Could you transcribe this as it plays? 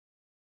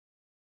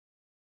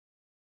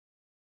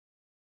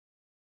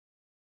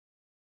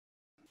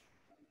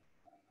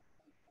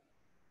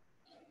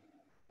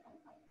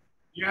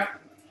Yeah.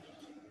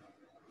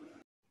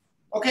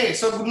 Okay,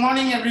 so good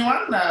morning,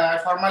 everyone. I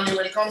formally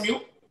welcome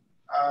you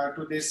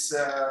to this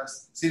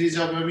series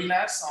of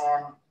webinars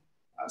on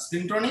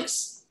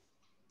spintronics.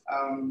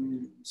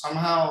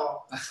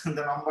 Somehow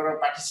the number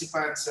of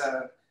participants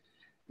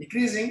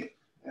decreasing.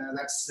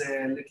 That's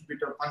a little bit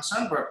of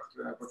concern, but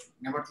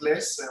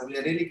nevertheless, we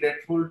are really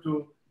grateful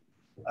to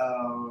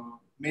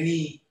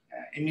many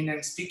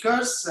eminent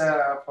speakers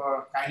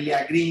for kindly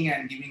agreeing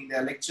and giving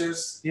their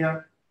lectures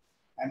here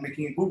and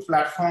making a good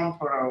platform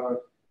for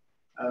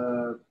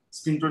our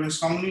spintronics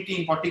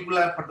community, in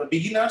particular for the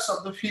beginners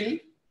of the field.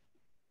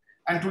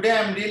 And today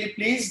I'm really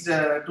pleased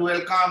to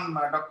welcome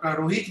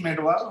Dr. Rohit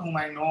Medwal, whom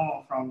I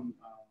know from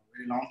a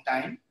very long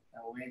time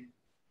when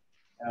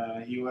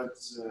he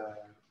was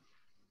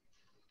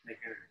like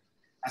an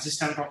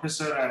assistant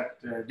professor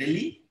at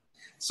Delhi.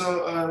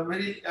 So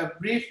a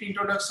brief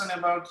introduction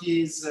about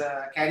his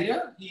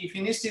career. He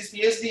finished his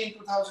PhD in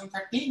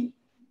 2013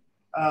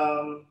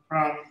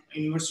 from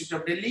University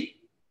of Delhi.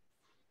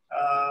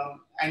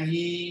 And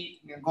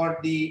he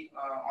got the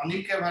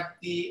Anil K.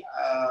 Bhatti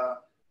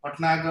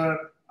Bhatnagar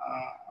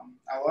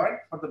Award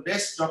for the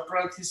best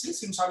doctoral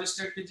thesis in solid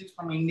state physics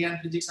from Indian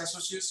Physics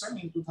Association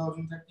in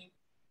 2013.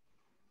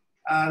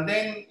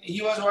 Then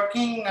he was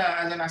working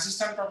as an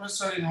assistant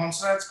professor in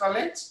Hansraj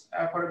College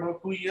for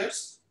about 2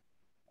 years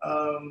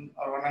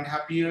or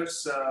 1.5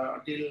 years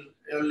till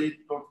early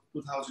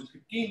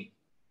 2015.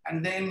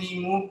 And then he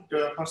moved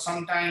for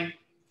some time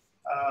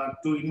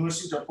to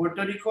University of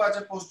Puerto Rico as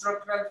a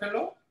postdoctoral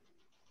fellow.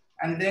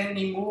 And then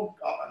he moved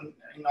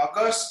in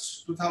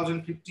August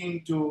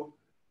 2015 to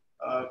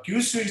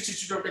Kyushu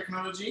Institute of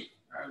Technology,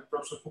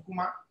 Professor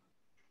Fukuma,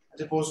 as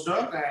a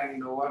postdoc,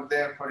 and worked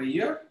there for a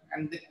year.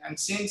 And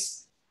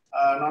since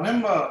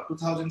November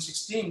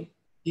 2016,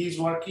 he is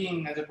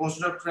working as a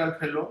postdoctoral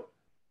fellow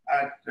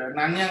at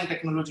Nanyang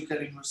Technological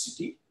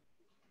University.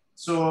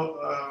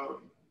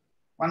 So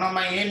one of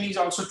my aim is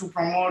also to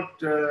promote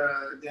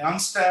the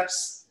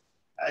youngsters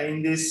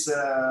in this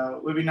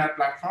webinar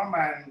platform,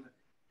 and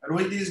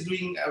Rohit is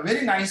doing a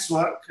very nice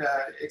work,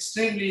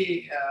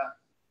 extremely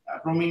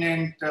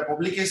prominent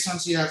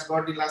publications he has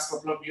got in the last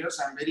couple of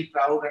years. I'm very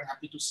proud and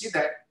happy to see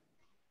that.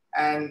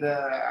 And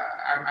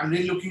I'm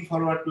really looking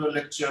forward to a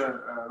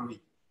lecture, Rohit.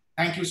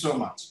 Thank you so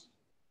much.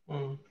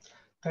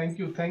 Thank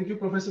you,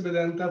 Professor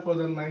Vedanta, for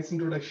the nice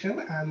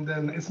introduction. And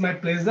then it's my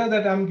pleasure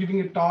that I'm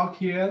giving a talk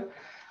here.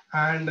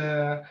 And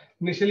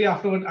initially,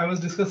 afterward, I was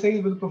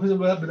discussing with Professor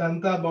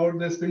Vedanta about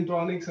the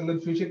spintronics and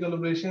the future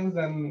collaborations,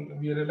 and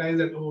we realized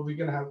that we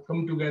can have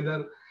come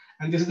together,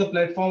 and this is the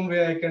platform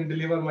where I can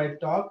deliver my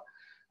talk.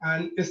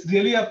 And it's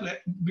really a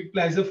big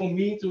pleasure for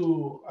me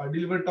to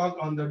deliver talk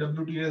on the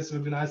WTS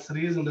webinar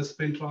series on the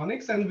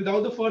spintronics. And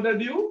without the further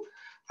ado,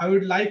 I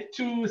would like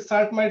to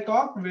start my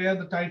talk, where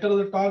the title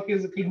of the talk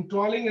is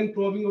Controlling and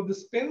Probing of the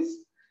Spins.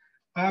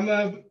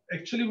 I'm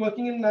actually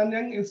working in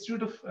Nanyang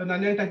Institute of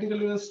Nanyang Technical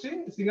University,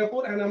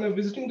 Singapore, and I'm a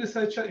visiting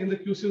researcher in the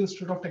Kyushu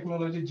Institute of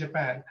Technology,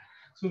 Japan.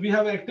 So we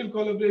have active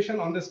collaboration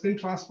on the spin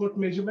transport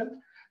measurement.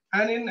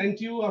 And in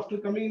NTU, after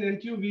coming in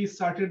NTU, we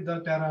started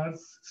the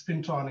terahertz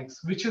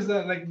spintronics, which is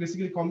like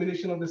basically a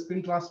combination of the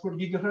spin transport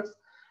gigahertz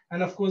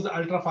and of course the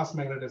ultra fast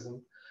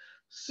magnetism.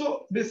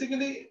 So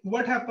basically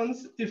what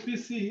happens if we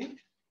see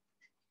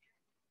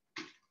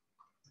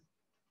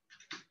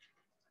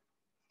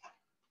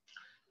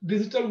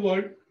digital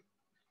world.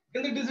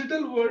 In the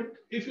digital world,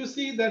 if you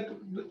see that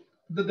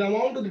the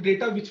amount of the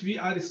data which we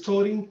are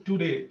storing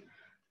today,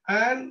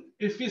 and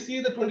if we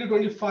see the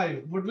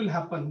 2025, what will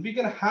happen? We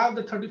can have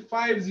the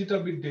 35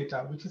 zettabyte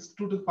data, which is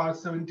 2 to the power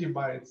 70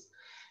 bytes.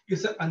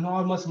 It's an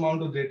enormous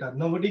amount of data.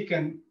 Nobody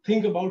can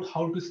think about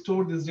how to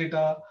store this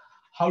data,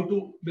 how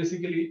to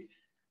basically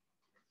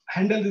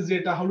handle this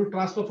data, how to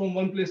transfer from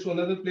one place to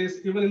another place.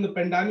 Even in the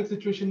pandemic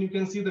situation, you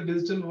can see the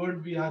digital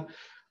world we are.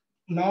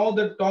 Now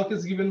the talk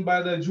is given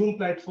by the Zoom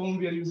platform.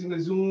 We are using the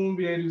Zoom,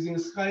 we are using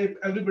Skype,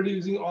 everybody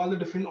using all the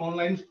different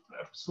online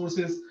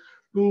sources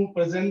to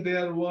present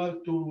their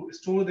work, to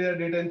store their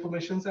data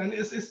information. And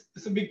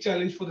it's a big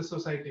challenge for the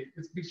society.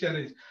 It's a big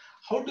challenge.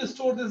 How to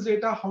store this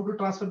data, how to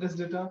transfer this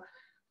data.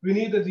 We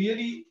need a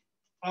really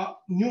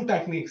new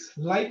techniques.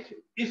 Like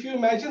if you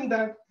imagine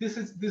that this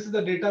is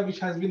the data which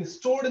has been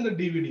stored in the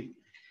DVD.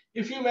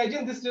 If you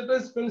imagine this data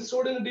has been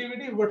stored in the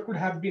DVD, what could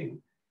have been?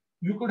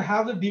 You could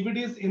have the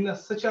DVDs in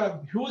such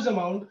a huge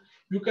amount.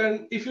 You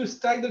can, if you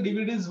stack the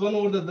DVDs one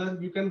over the other,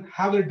 you can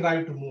have a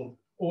drive to move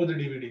over the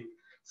DVD.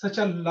 Such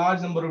a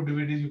large number of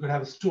DVDs you could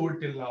have stored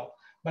till now.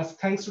 But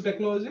thanks to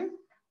technology,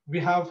 we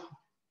have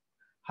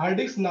hard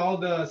disks. Now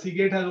the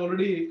Seagate has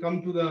already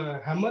come to the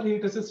HAMR,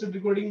 heat assisted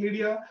recording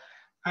media,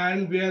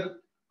 and where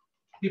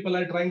people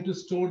are trying to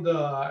store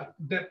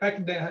the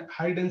packed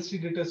high density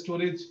data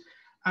storage.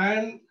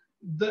 And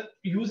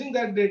using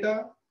that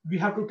data, we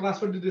have to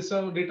transfer the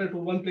data to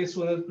one place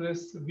to another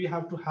place. We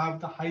have to have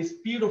the high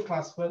speed of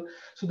transfer.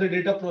 So the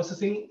data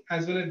processing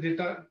as well as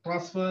data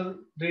transfer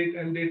rate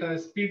and data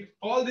speed,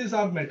 all these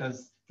are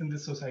matters in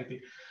this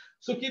society.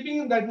 So keeping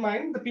in that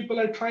mind, the people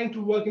are trying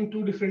to work in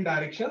two different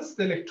directions,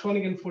 the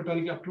electronic and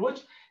photonic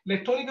approach.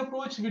 Electronic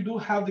approach, we do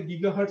have the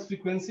gigahertz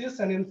frequencies,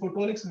 and in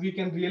photonics, we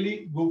can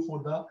really go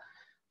for the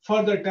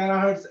further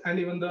terahertz and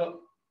even the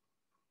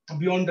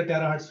beyond the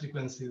terahertz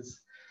frequencies.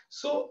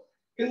 So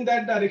in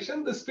that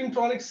direction, the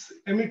spintronics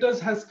emitters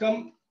has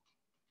come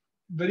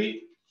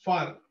very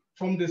far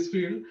from this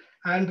field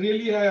and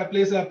really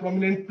plays a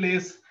prominent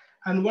place.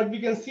 And what we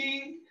can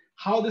see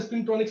how the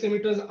spintronics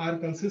emitters are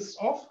consist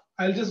of.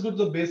 I'll just go to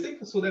the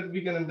basic so that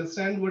we can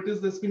understand what is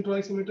the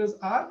spintronics emitters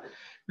are.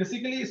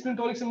 Basically,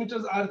 spintronics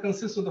emitters are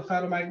consist of the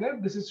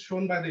ferromagnet. This is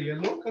shown by the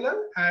yellow color,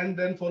 and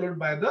then followed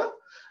by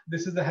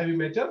this is the heavy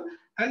metal.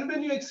 And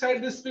when you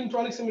excite the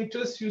spintronics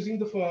emitters using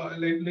the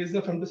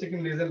laser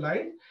femtosecond laser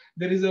light,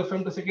 there is a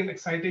femtosecond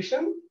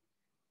excitation.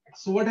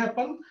 So what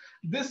happened?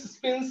 This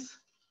spins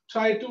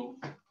try to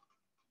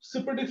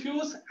super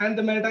diffuse, and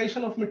the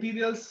magnetization of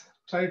materials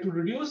try to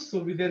reduce. So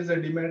there is a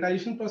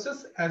demagnetization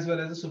process as well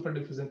as a super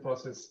diffusion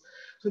process.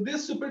 So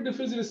these super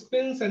diffusive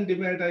spins and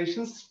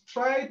demagnetizations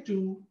try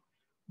to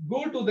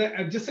go to the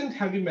adjacent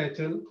heavy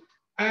metal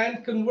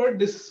and convert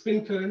this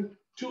spin current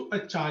to a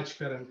charge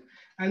current.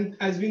 And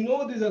as we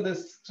know, these are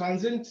the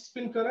transient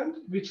spin current,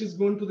 which is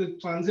going to the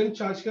transient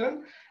charge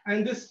current.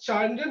 And this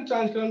transient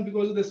charge current,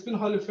 because of the spin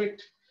Hall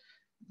effect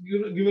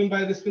given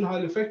by the spin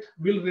Hall effect,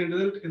 will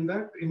result in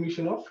the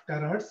emission of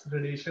terahertz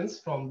radiations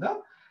from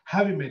the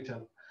heavy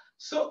metal.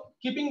 So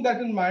keeping that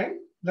in mind,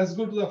 let's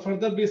go to the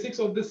further basics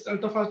of this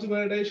ultrafast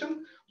demagnetization.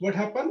 What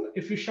happened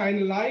if you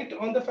shine a light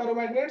on the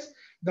ferromagnets?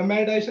 The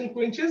magnetization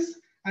quenches,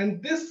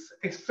 and this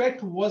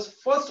effect was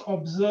first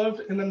observed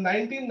in the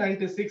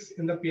 1996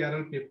 in the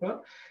PRL paper.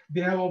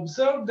 They have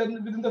observed that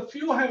within the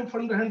few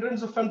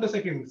hundreds of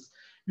femtoseconds,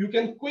 you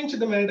can quench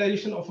the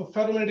magnetization of a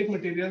ferromagnetic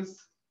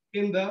materials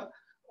in the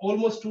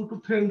almost 2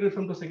 to 300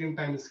 femtosecond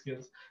time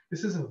scales.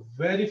 This is a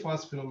very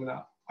fast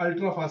phenomena,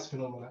 ultra fast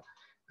phenomena.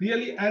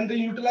 Really, and then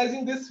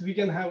utilizing this, we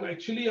can have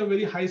actually a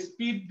very high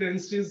speed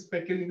densities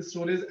packaging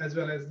storage as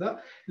well as the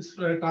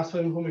transfer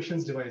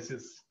information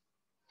devices.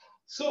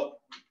 So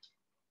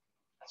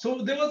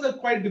there was a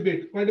quite a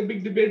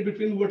big debate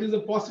between what is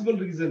the possible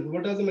reason,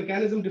 what are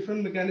the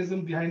different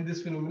mechanism behind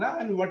this phenomena,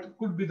 and what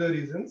could be the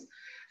reasons.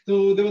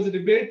 So there was a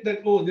debate that,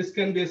 oh, this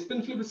can be a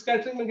spin flip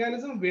scattering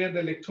mechanism where the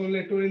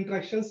electron-electron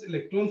interactions,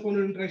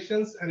 electron-phonon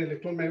interactions, and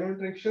electron-magnetic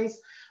interactions,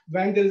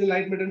 when there is a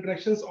light-matter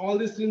interactions, all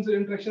these three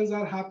interactions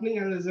are happening,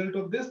 and as a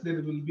result of this, there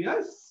will be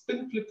a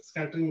spin flip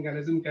scattering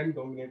mechanism can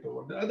dominate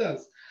over the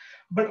others.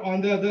 But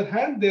on the other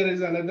hand, there is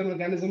another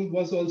mechanism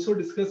was also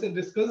discussed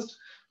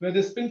where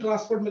the spin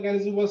transport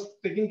mechanism was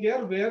taken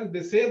care, where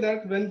they say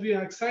that when we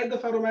excite the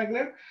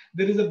ferromagnet,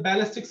 there is a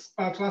ballistic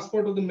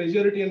transport of the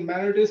majority and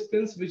minority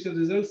spins, which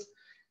results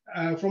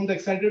from the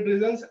excited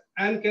regions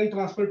and can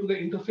transfer to the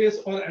interface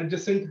or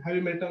adjacent heavy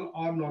metal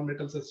or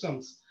non-metal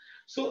systems.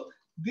 So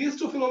these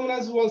two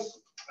phenomena was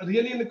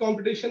really in the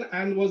competition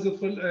and was in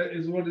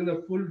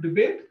the full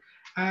debate.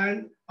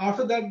 And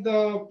after that,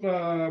 the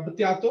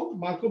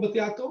Marco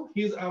Battiato,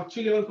 he's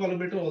actually our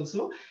collaborator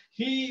also.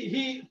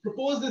 He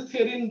proposed this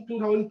theory in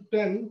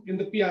 2010 in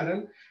the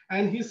PRL,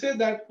 and he said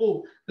that,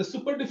 oh, the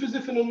super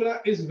diffusive phenomena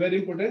is very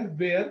important,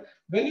 where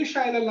when you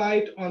shine a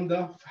light on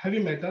the heavy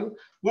metal,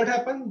 what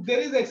happens? There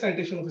is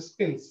excitation of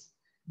spins.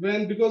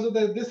 Because of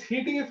this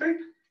heating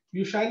effect,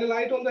 you shine a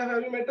light on the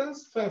heavy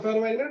metals,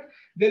 ferromagnet,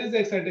 there is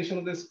excitation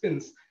of the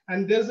spins.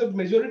 And there's a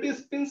majority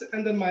spins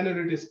and the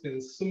minority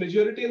spins. So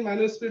majority and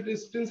minority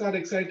spins are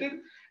excited,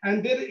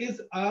 and there is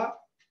a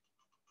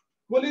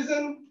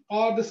collision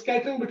or the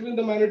scattering between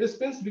the minority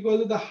spins.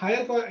 Because of the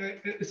higher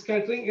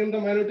scattering in the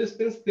minority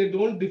spins, they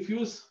don't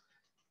diffuse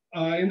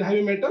in the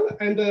heavy metal,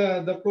 and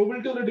the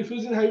probability of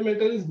diffusing heavy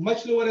metal is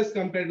much lower as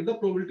compared to the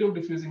probability of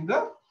diffusing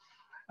the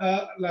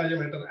larger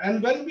metal.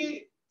 And when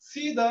we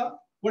see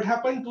what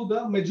happened to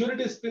the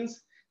majority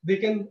spins, they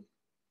can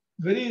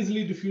very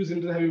easily diffuse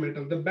into the heavy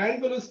metal. The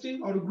band velocity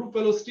or group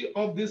velocity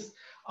of this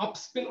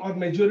upspin or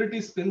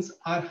majority spins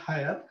are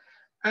higher,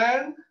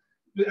 and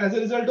as a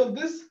result of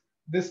this,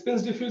 the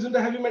spins diffuse into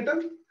heavy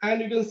metal,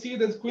 and you can see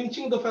there's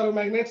quenching of the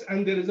ferromagnets,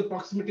 and there is a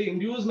proximity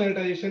induced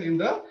magnetization in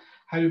the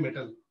heavy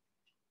metal.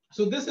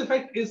 So this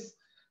effect is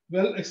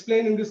well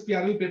explained in this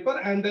PRL paper,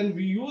 and then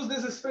we use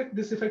this effect.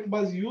 This effect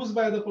was used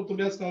by the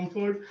Tobias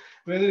Comfort,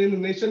 whether in the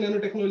Nature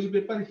Nanotechnology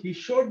paper, he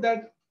showed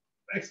that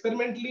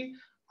experimentally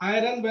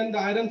when the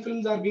iron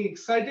films are being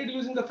excited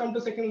using the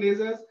femtosecond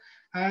lasers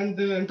and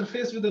the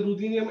interface with the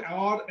ruthenium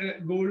or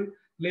gold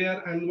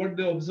layer, and what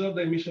they observe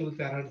the emission of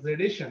terahertz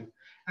radiation.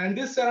 And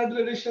these terahertz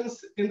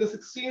radiations in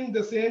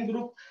the same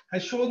group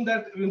has shown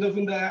that in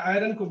the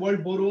iron,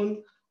 cobalt,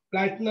 boron,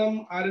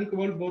 platinum, iron,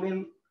 cobalt,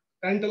 boron,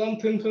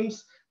 tantalum thin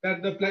films,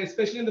 that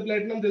especially in the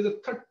platinum, there's a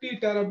 30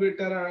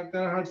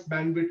 terahertz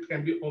bandwidth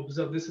can be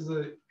observed. This is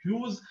a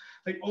huge,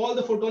 like all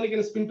the photonic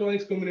and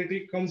spintronics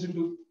community comes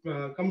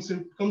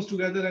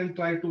together and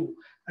try to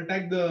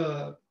attack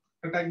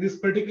this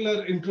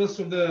particular interest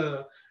of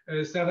the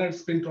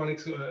terahertz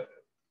spintronics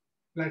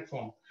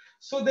platform.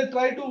 So they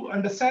try to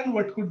understand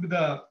what could be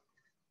the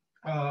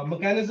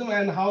mechanism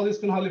and how the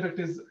spin Hall effect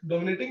is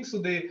dominating. So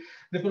they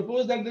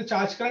propose that the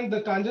charge current,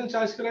 the transient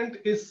charge current,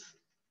 is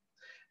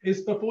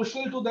is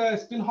proportional to the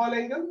spin Hall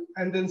angle,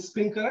 and then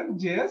spin current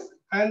Js,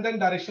 and then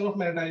direction of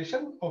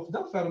magnetization of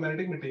the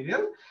ferromagnetic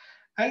material.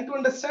 And to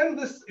understand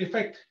this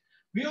effect,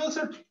 we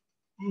also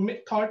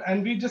thought,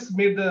 and we just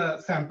made the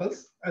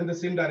samples in the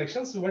same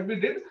direction. So what we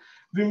did,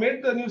 we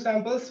made the new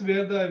samples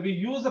where we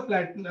use the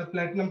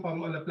platinum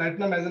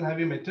as a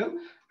heavy metal,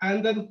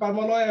 and then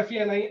permalloy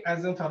Fe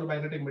as a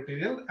ferromagnetic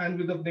material, and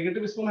with the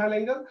negative spin Hall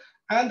angle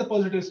and the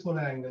positive spin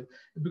Hall angle.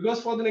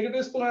 Because for the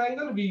negative spin Hall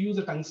angle, we use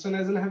a tungsten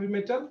as a heavy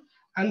metal,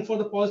 and for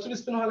the positive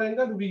spin Hall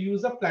angle, we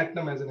use a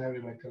platinum as a heavy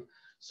metal.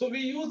 So we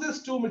use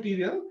these two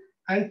material,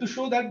 and to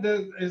show that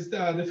there is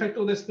the effect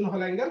of the spin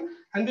Hall angle,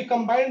 and we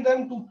combine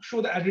them to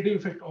show the additive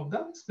effect of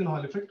the spin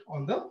Hall effect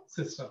on the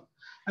system.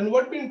 And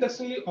what we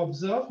interestingly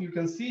observe, you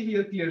can see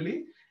here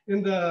clearly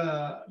in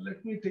the,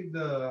 let me take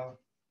the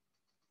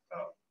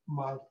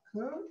marker,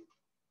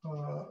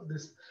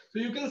 this. So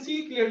you can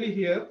see clearly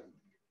here,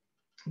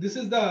 this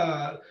is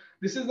the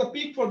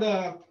peak for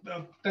the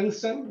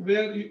tungsten,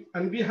 where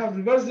and we have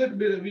reversed it.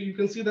 You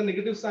can see the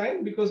negative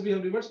sign because we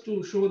have reversed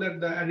to show that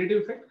the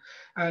additive effect.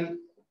 And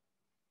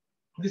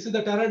this is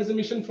the terahertz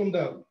emission from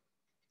the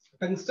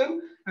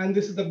tungsten, and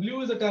this is the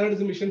blue is the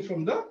terahertz emission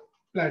from the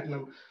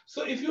platinum.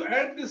 So if you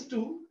add these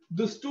two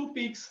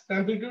peaks, the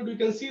amplitude, you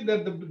can see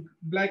that the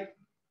black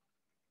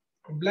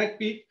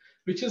peak,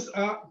 which is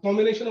a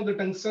combination of the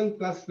tungsten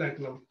plus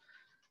platinum.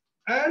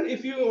 And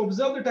if you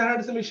observe the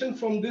terahertz emission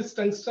from this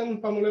tungsten,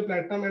 permalloy,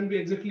 platinum, and we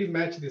exactly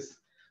match this,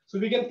 so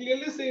we can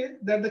clearly say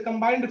that the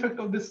combined effect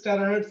of this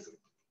terahertz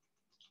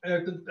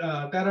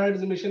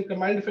emission,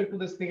 combined effect of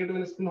this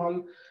negative spin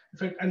Hall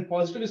effect and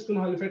positive spin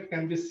Hall effect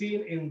can be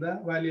seen in the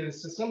Vallier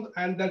system.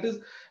 And that is,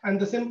 and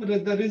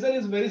the reason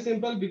is very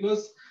simple,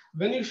 because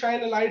when you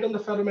shine a light on the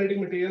ferromagnetic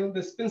material,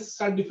 the spins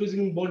start diffusing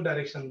in both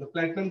directions, the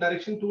platinum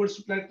direction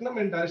towards platinum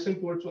and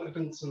direction towards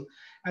tungsten.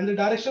 And the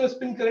direction of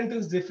spin current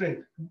is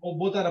different,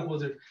 both are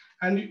opposite.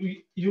 And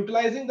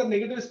utilizing the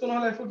negative spin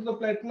Hall effect of the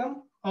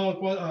platinum,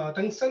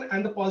 tungsten,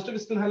 and the positive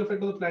spin Hall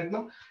effect of the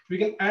platinum, we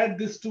can add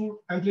this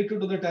to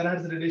amplitude of the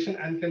terahertz radiation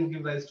and can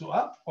give rise to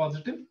a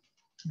positively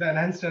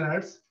enhanced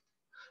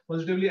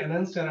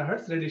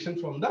terahertz radiation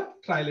from the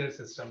tri-layer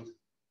systems.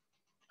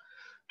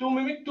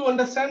 To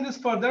understand this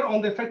further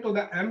on the effect of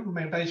the amp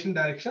magnetization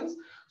directions,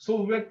 so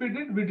what we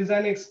did, we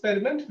designed an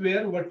experiment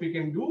where what we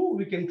can do,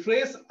 we can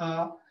trace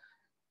a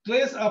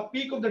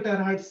peak of the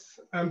terahertz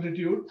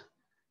amplitude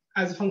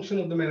as a function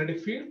of the magnetic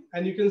field.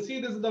 And you can see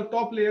this is the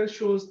top layer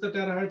shows the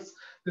terahertz.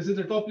 This is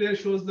the top layer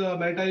shows the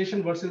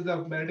magnetization versus the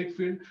magnetic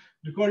field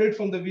recorded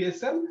from the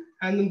VSM.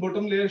 And then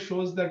bottom layer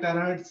shows the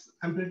terahertz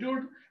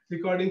amplitude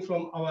recording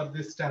from our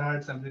this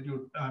terahertz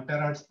amplitude,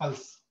 terahertz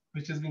pulse,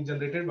 which is being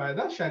generated by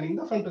the shining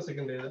the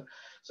femtosecond laser.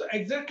 So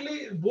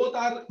exactly both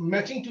are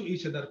matching to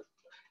each other.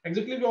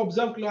 Exactly we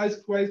observe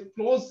quite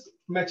close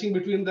matching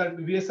between the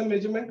VSM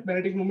measurement,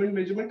 magnetic moment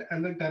measurement,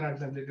 and the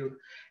terahertz amplitude.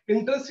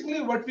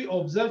 Interestingly, what we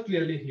observe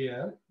clearly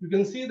here, you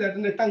can see that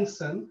in the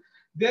tungsten,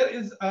 there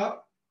is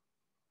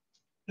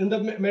in the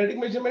magnetic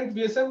measurement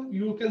VSM,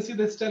 you can see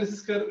the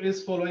hysteresis curve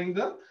is following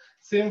the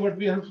same what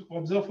we have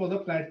observed for the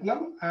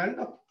platinum and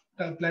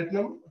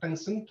platinum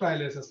tungsten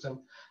tri-layer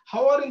system.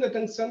 However, in the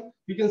tungsten,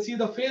 you can see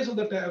the phase of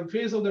the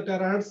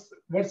terahertz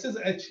versus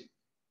H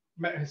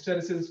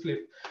hysteresis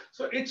flip.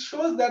 So it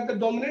shows that the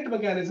dominant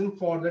mechanism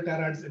for the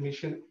terahertz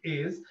emission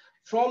is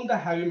from the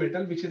heavy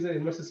metal, which is an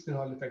inverse spin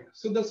Hall effect.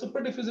 So the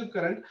superdiffusive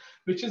current,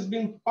 which is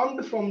being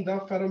pumped from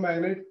the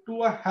ferromagnet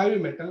to a heavy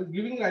metal,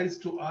 giving rise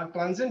to a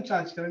transient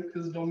charge current,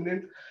 is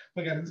dominant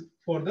mechanism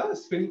for the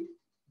spin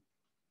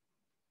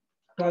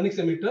tronics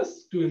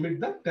emitters to emit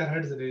the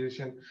terahertz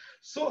radiation.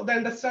 So the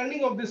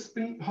understanding of this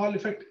spin Hall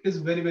effect is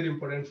very, very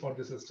important for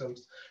the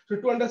systems. So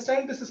to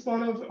understand this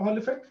spin Hall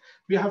effect,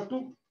 we have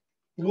to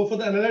go for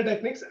the another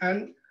techniques.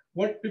 And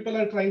what people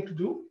are trying to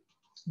do,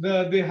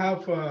 they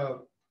have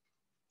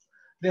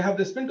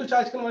the spin to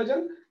charge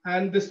conversion,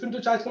 and the spin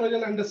to charge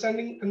conversion,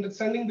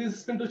 understanding this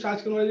spin to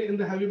charge conversion in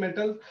the heavy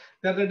metal.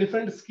 There are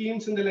different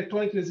schemes in the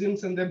electronic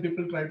regimes, and then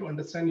people try to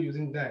understand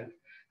using that.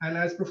 And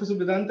as Professor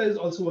Vedanta is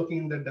also working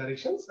in that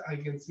directions, I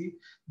can see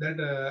that.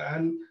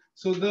 And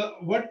so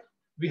what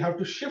we have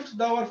to shift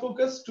our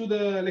focus to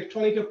the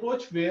electronic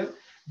approach, where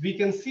we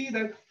can see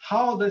that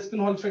how the spin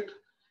Hall effect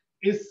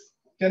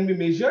can be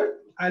measured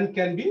and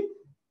can be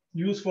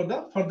used for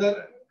the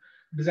further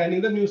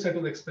designing the new set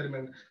of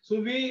experiment.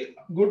 So we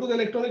go to the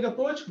electronic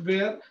approach,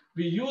 where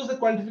we use the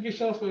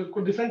quantification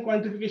of different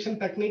quantification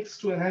techniques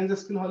to enhance the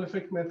spin Hall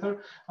effect method,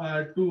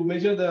 to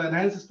measure the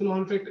enhanced spin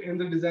Hall effect in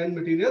the design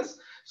materials.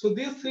 So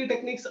these three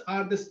techniques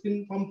are the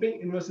spin pumping,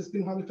 inverse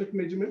spin Hall effect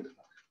measurement,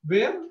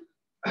 where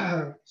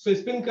so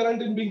spin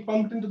current is being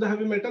pumped into the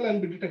heavy metal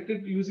and be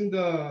detected using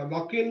the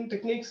lock-in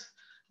techniques,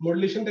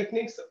 modulation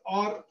techniques,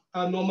 or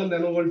normal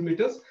nanovolt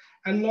meters,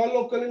 and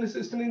non-local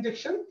spin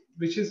injection,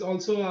 which is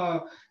also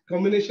a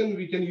combination.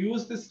 We can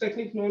use this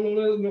technique,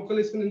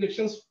 non-local spin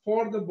injections,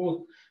 for the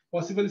both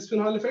possible spin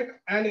Hall effect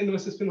and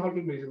inverse spin Hall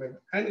effect measurement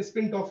and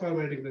spin top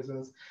ferromagnetic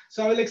resonance.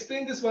 So I will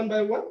explain this one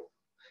by one,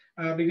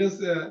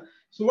 because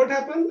So what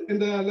happened in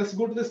the, let's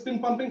go to the spin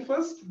pumping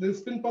first. The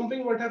spin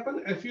pumping, what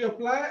happened? If you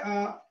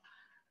apply,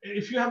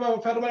 if you have a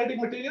ferromagnetic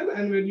material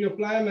and when you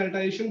apply a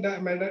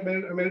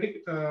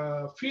magnetic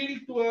field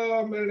to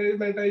a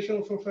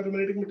magnetization of a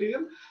ferromagnetic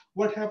material,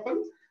 what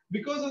happens?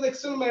 Because of the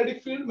external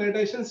magnetic field,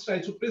 magnetizations try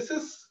to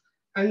precess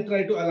and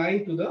try to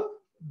align to the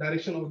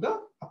direction of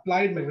the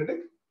applied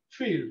magnetic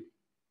field.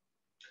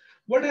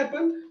 What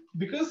happened?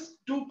 Because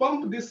to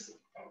pump this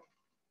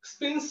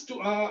spins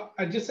to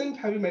adjacent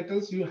heavy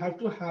metals, you have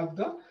to have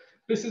the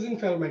precessing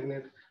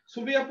ferromagnet.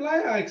 So we apply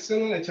our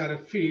external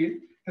HRF field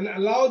and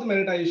allow the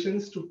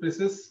magnetizations to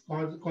precess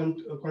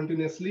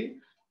continuously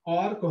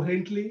or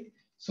coherently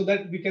so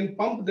that we can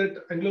pump that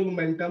angular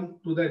momentum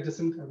to the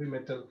adjacent heavy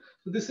metal.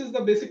 So this is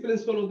the basic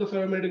principle of the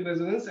ferromagnetic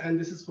resonance, and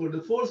this is for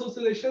the force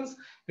oscillations.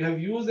 We have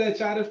used the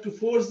HRF to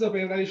force the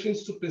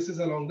magnetizations to precess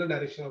along the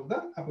direction of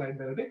the applied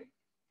magnetic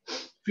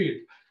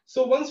field.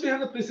 So once we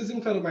have the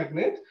precessing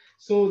ferromagnet,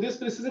 so this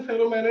precessing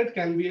ferromagnet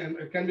can be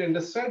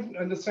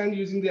understand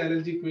using the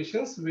LLG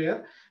equations,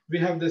 where we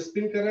have the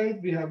spin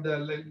current, we have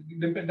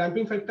the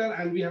damping factor,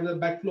 and we have the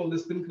backflow of the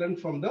spin current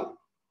from the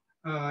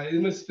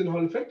inverse spin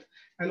Hall effect,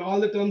 and all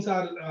the terms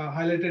are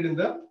highlighted in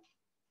the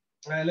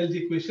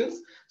LLG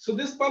equations. So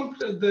this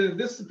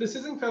this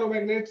precessing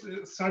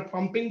ferromagnet start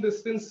pumping the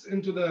spins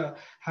into the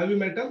heavy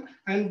metal,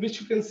 and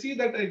which you can see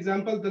that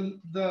example,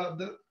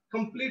 the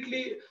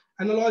completely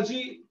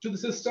analogy to the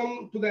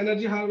system, to the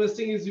energy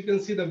harvesting is, you can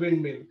see the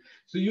windmill.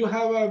 So you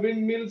have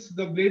windmills,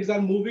 the blades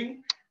are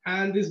moving,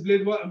 and these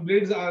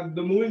blades are,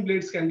 the moving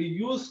blades can be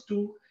used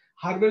to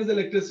harvest the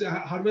electricity,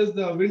 harvest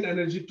the wind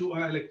energy to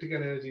electric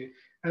energy.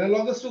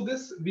 Analogous to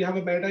this, we have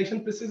a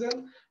magnetization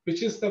precision,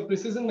 which is the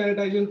precision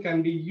magnetization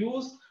can be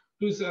used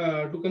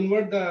to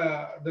convert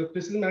the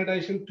precision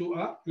magnetization to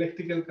a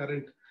electrical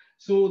current.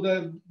 So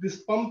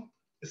this pump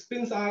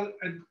spins are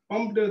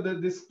pumped,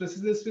 this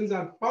precision spins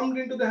are pumped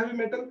into the heavy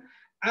metal,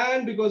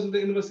 and because of the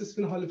inverse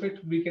spin Hall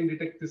effect, we can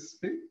detect this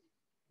spin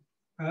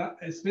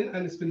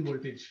and spin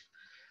voltage.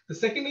 The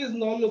second is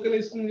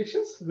non-localized spin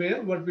injections,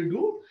 where what we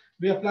do,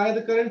 we apply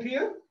the current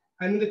here,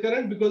 and in the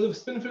current, because of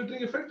spin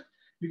filtering effect,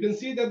 you can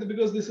see that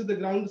because this is the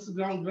ground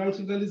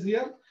signal is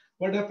here,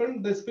 what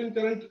happened? The spin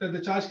current,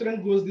 the charge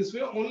current goes this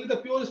way. Only the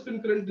pure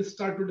spin current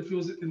start to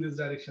diffuse in this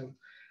direction.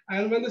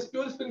 And when this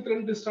pure spin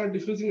current will start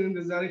diffusing in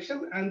this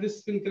direction, and this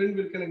spin current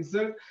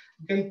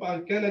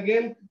can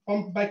again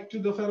pump back to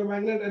the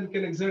ferromagnet and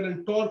can exert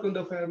and torque on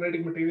the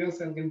ferromagnetic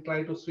materials and can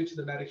try to switch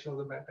the direction of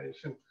the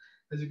magnetization,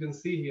 as you can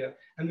see here.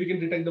 And we can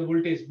detect the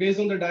voltage based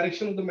on the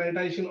direction of the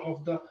magnetization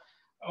of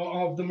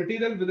the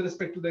material with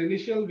respect to the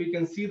initial. We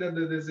can see that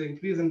there is an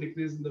increase and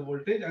decrease in the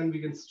voltage, and we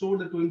can store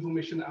the two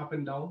information up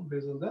and down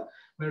based on the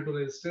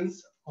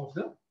magnetoresistance of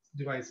the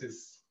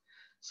devices.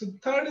 So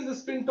third is the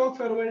spin torque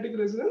ferromagnetic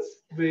resonance,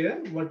 where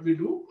what we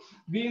do,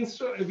 we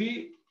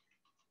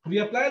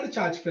apply the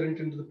charge current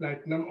into the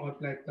platinum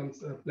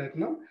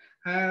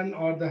and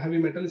or the heavy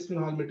metal spin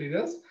Hall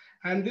materials,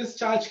 and this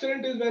charge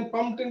current is when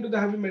pumped into the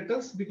heavy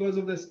metals, because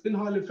of the spin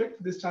Hall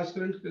effect, this charge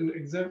current can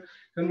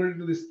convert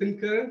to the spin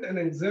current and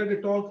exert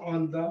a torque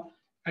on the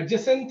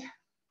adjacent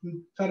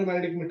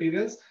ferromagnetic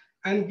materials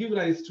and give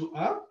rise to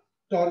a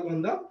torque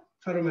on the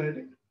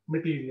ferromagnetic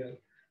material.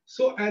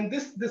 So, and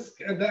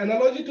the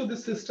analogy to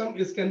this system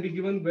can be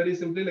given very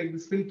simply like the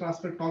spin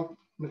transfer torque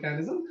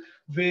mechanism,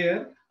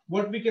 where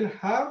what we can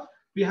have,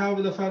 we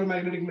have the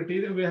ferromagnetic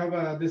material, we have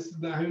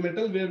the heavy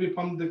metal, where we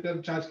pump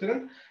the charge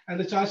current, and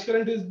the charge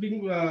current is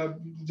being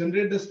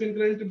generate the spin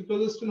current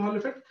because of spin Hall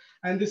effect,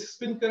 and this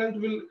spin current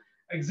will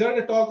exert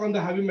a torque on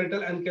the heavy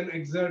metal and can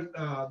exert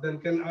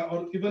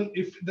or even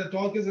if the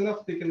torque is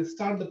enough, they can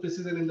start the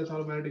precision in the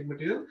ferromagnetic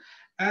material,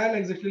 and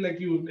exactly like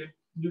you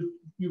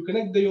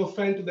connect your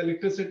fan to the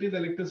electricity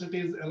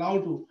is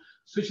allowed to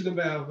switch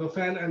the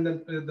fan, and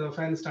then the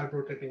fan start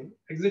rotating,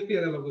 exactly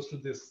analogous to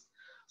this.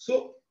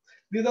 So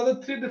these are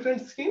the three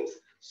different schemes.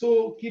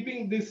 So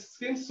keeping these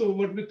schemes, so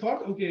what we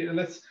thought, okay,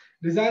 let's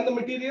design the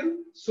material.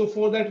 So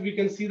for that, we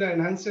can see the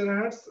enhanced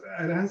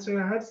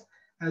terahertz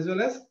as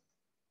well as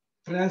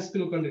enhanced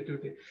pillow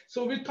conductivity.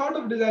 So we thought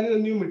of designing a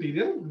new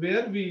material,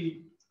 where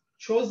we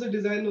chose the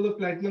design of the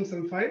platinum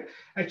sulfide.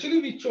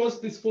 Actually, we chose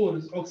these four: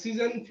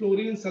 oxygen,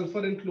 fluorine,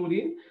 sulfur, and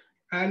chlorine.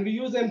 And we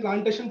use the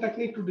implantation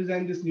technique to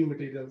design these new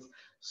materials.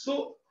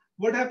 So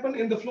what happened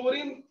in the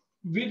fluorine,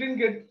 we didn't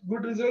get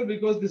good result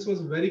because this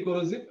was very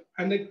corrosive,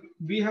 and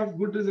we have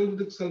good result with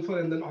the sulfur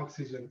and then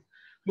oxygen.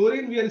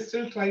 Chlorine, we are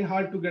still trying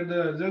hard to get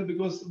the result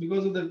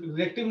because of the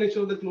reactive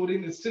nature of the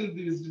chlorine is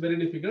very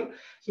difficult.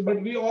 So,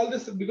 but because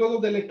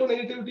of the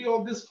electronegativity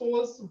of this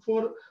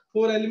four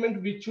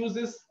element, we choose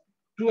this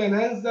to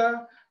enhance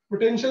the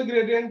potential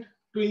gradient,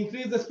 to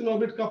increase the spin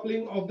orbit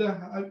coupling of the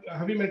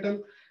heavy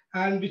metal,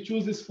 and we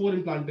choose this four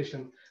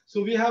implantation.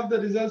 So we have the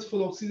results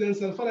for oxygen and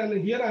sulfur, and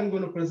here I'm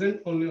going to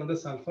present only on the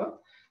sulfur.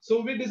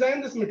 So we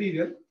design this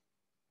material,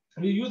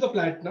 we use the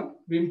platinum,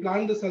 we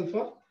implant the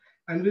sulfur,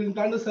 and we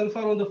implant the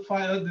sulfur on the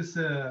fluence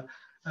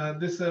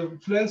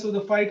of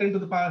the 5 10 to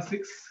the power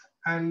 6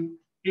 and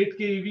 8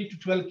 keV to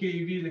 12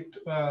 keV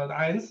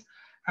ions.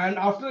 And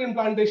after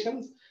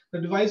implantations, the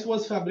device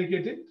was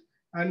fabricated,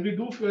 and we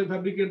do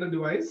fabricate the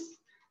device.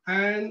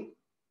 And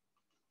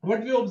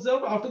what we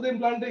observed after the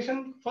implantation,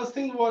 first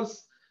thing was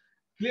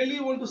clearly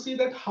you want to see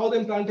that how the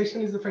implantation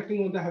is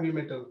affecting on the heavy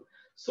metal.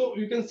 So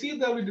you can see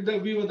that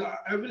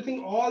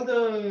everything, all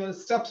the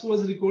steps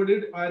was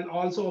recorded and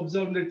also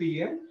observed in the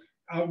TEM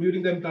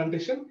during the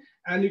implantation.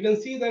 And you can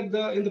see that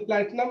in the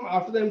platinum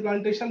after the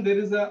implantation there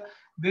is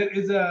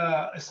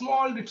a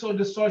small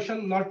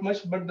distortion, not much,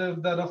 but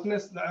the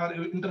roughness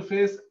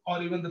interface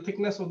or even the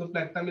thickness of the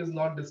platinum is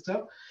not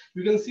disturbed.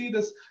 You can see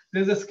this,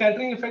 there's a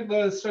scattering effect,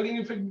 the struggling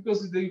effect, because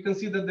you can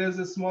see that there's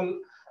a small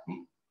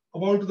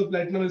amount of the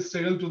platinum is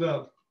struggled to the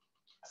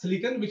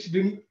silicon, which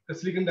didn't the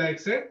silicon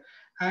dioxide.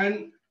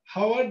 And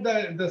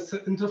however, the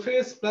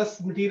interface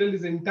plus material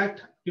is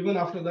intact even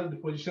after the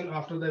deposition,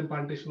 after the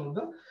implantation of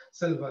the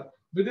silver.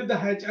 We did the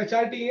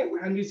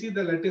HRTM and we see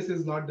the lattice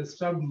is not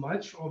disturbed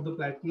much of the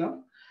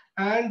platinum.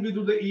 And we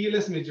do the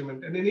ELS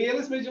measurement. And in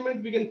ELS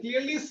measurement, we can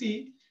clearly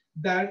see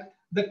that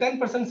the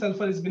 10%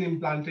 sulfur has been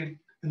implanted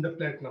in the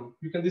platinum.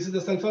 This is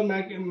the sulfur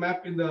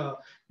map in the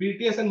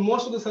PTS, and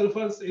most of the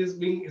sulfurs is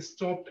being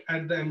stopped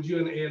at the MgO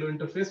and ALO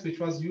interface, which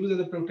was used as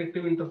a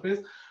protective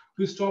interface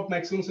to stop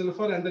maximum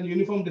sulfur and then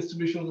uniform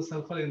distribution of the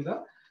sulfur in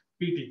the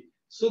PT.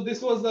 So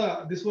this was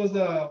the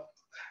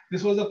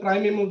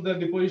prime aim of the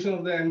deposition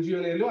of the MgO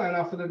and ALO, and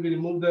after that we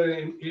removed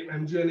the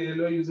MgO and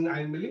ALO using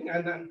ion milling,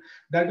 and then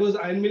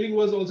ion milling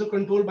was also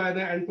controlled by the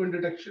endpoint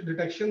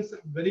detections,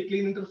 very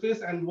clean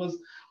interface, and was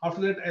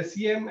after that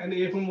SEM and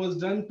AFM was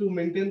done to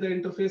maintain the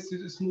interface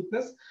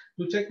smoothness,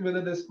 to check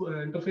whether there's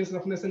interface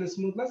roughness and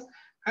smoothness,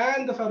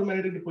 and the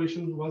ferromagnetic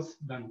deposition was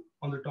done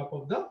on the top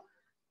of the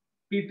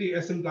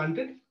PTS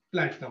implanted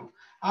platinum.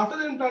 After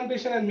the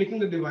implantation and making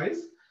the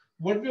device,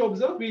 what we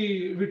observed,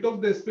 we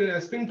took the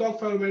spin torque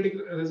ferromagnetic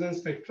resonance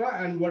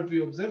spectra, and what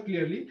we observed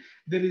clearly,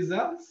 there is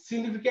a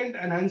significant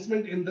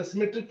enhancement in the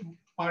symmetric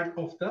part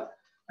of the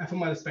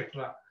fMR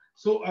spectra.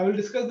 So I will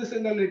discuss this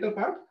in a later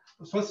part.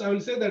 First, I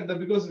will say that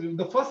because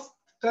the first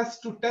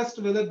test to test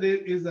whether there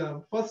is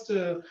a point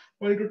to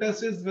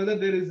test is whether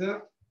there is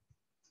a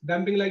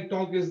damping like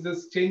torque is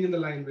this change in the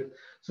line width.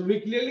 So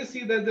we clearly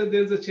see that there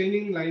is a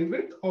changing line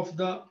width of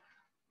the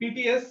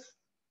PTS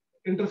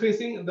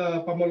interfacing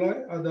the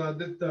pomalloy, or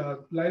the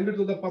line width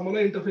of the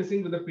pomalloy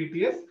interfacing with the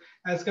PTS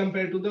as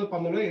compared to the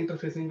pomalloy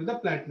interfacing with the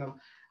platinum.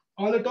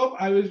 On the top,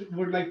 I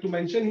would like to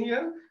mention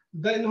here,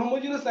 the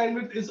inhomogeneous line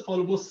width is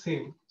almost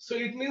same. So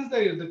it means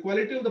that the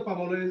quality of the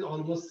pomalloy is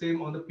almost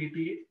same on the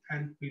PT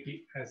and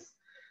PTS.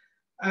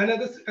 And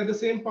at the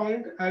same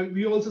point,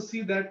 we also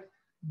see that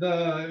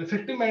the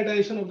effective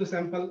magnetization of the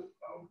sample,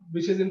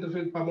 which is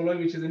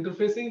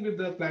interfacing with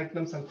the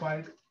platinum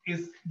sulfide,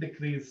 is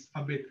decreased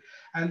a bit,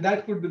 and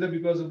that could be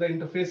because of the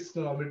interface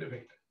orbit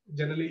effect.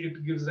 Generally,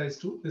 it gives rise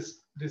to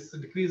this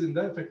decrease in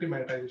the effective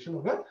magnetization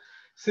of a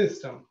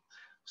system.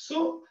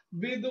 So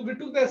we took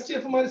the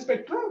STFMR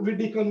spectra, we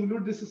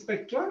deconvolute this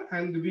spectra,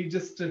 and we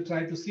just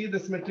try to see the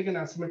symmetric and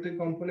asymmetric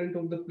component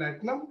of the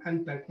platinum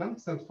and platinum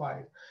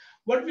sulfide.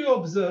 What we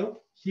observe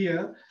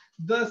here,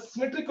 the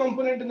symmetric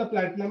component in the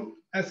platinum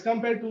as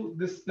compared to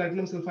this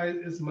platinum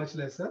sulfide is much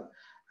lesser.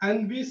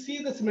 And we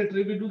see the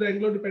symmetry, we do the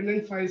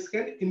angular-dependent phi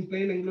scan in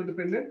plane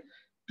angular-dependent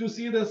to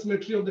see the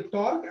symmetry of the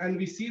torque, and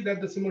we see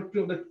that the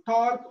symmetry of the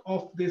torque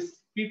of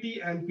this PT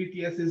and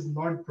PTS is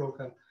not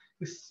broken.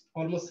 It's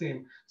almost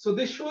same. So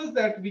this shows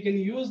that we can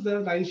use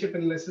the line shape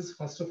analysis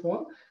first of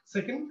all.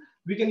 Second,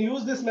 we can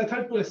use this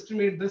method to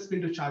estimate the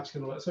spin to charge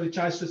conversion,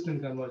 charge to spin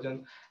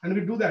conversion. And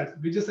we do that.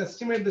 We just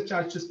estimate the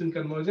charge to spin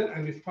conversion,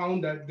 and we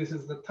found that this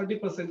is the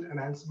 30%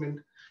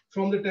 enhancement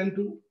from the 10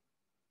 to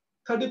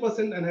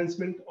 30%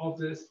 enhancement of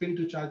the spin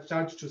to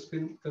charge to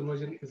spin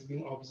conversion is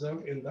being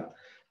observed in the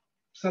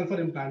sulfur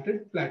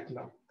implanted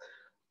platinum.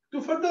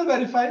 To further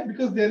verify,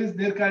 because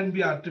there can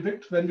be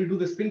artifact when we do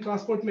the spin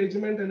transport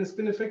measurement and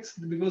spin effects,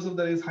 because of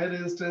there is high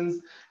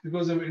resistance,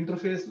 because of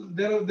interface,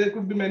 there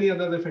could be many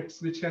other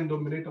effects which can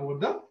dominate over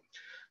the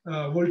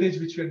voltage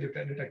which we are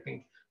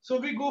detecting. So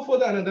we go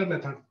for another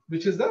method,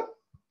 which is the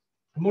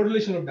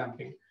modulation of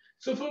damping.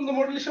 So from the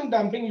modulation of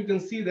damping, you can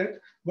see that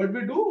what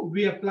we do,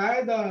 we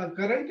apply the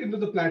current into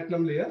the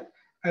platinum layer,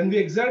 and we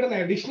exert an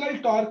additional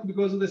torque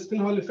because of the spin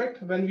Hall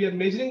effect when we are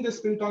measuring the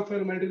spin torque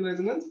ferromagnetic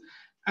resonance,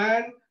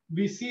 and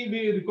we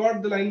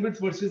record the line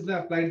width versus the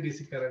applied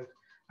DC current.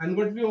 And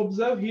what we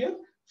observe here,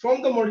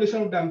 from the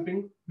modulation of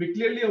damping, we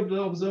clearly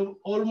observe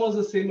almost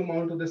the same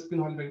amount of the spin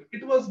Hall effect.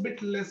 It was a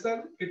bit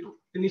lesser.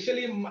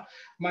 Initially,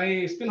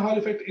 my spin Hall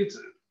effect, it's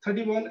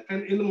 31,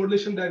 and in the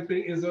modulation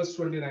damping is just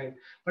 29.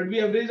 But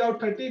we average out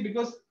 30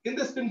 because in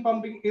the spin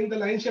pumping, in the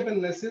line shape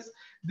analysis,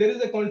 there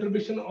is a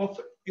contribution of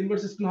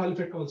inverse spin Hall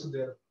effect also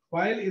there.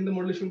 While in the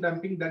modulation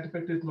damping, that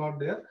effect is not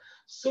there.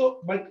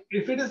 So, but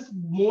if it is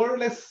more or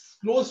less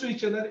close to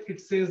each other, it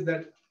says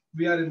that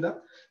we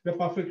are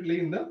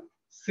perfectly in the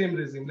same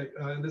regime, like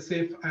the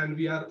safe, and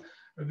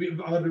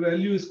our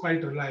value is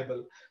quite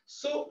reliable.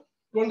 So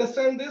to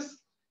understand this,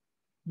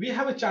 we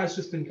have a charge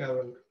to spin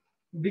current,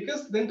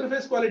 because the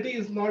interface quality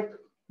is not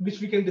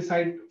which we can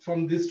decide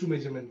from these two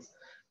measurements.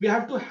 we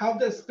have to have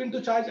the spin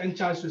to charge and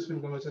charge to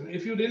spin conversion.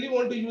 If you really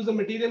want to use the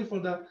material for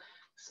the,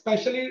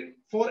 especially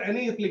for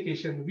any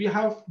application, we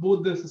have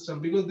both the system,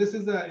 because this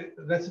is the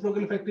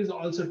reciprocal effect is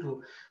also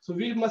true. So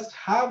we must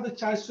have the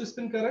charge to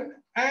spin current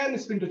and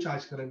spin to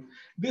charge current.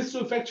 These two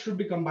effects should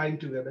be combined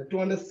together.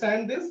 To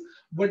understand this,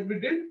 what we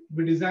did,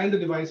 we designed the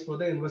device for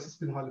the inverse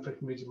spin Hall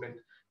effect measurement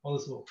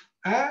also.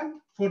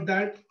 And for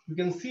that, you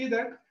can see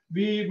that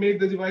we made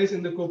the device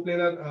in the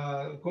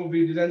coplanar,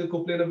 we designed the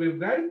coplanar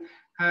waveguide,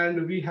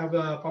 and we have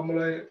a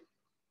permalloy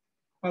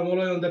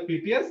on the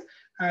PTS,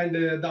 and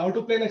the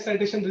autoplane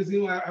excitation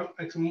regime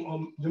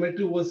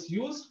geometry was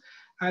used.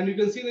 And you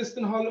can see the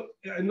spin Hall,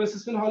 inverse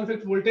spin Hall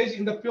effect voltage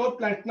in the pure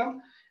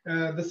platinum,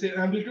 the same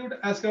amplitude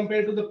as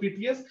compared to the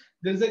PTS.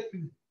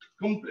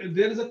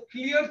 There is a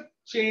clear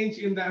change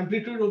in the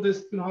amplitude of the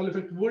spin Hall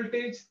effect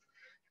voltage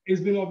is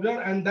being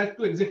observed, and that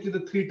to exactly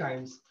the 3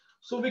 times.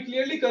 So we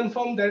clearly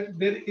confirm that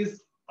there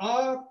is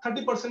a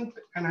 30%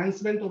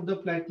 enhancement of the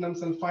platinum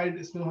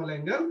sulfide spin Hall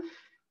angle,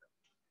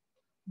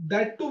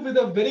 that too with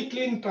a very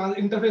clean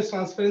interface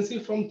transparency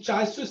from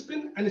charge to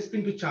spin and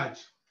spin to charge.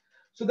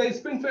 So the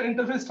spin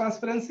interface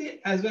transparency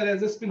as well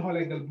as the spin Hall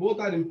angle, both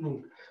are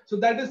improved. So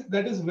that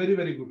is very,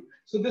 very good.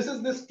 So this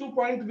is this 2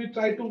 point we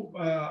try to,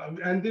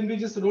 and then we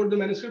just wrote the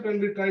manuscript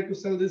and we try to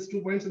sell these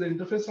 2 points, the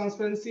interface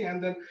transparency,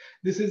 and then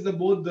this is the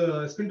both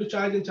the spin to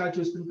charge and charge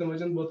to spin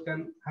conversion both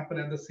can happen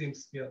at the same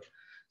sphere.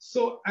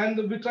 So, and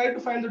we try to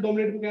find the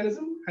dominating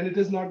mechanism, and it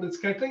is not the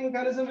scattering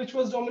mechanism which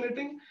was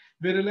dominating.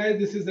 We realized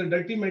this is the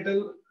dirty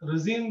metal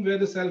regime where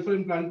the sulfur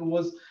implant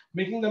was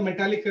making the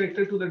metallic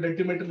character to the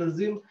dirty metal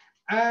regime,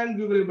 and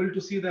we were able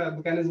to see the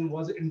mechanism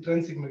was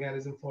intrinsic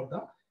mechanism for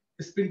the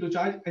spin to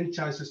charge and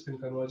charge to spin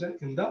conversion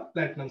in the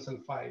platinum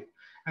sulfide.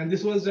 And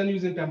this was done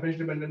using temperature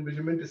dependent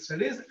measurement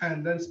studies,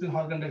 and then spin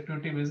Hall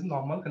conductivity with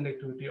normal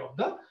conductivity of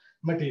the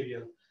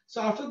material.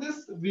 So after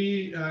this,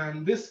 we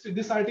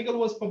this article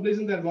was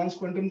published in the Advanced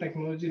Quantum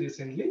Technology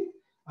recently,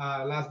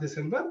 last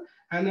December,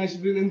 and as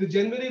in the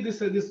January, this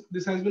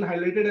has been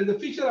highlighted as a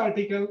feature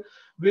article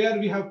where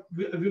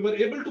we were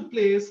able to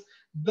place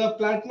the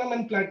platinum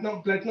and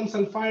platinum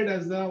sulfide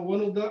as one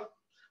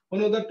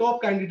of the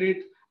top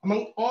candidate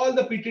among all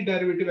the PT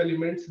derivative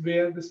elements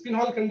where the spin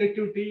Hall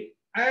conductivity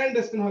and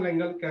the spin Hall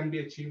angle can be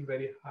achieved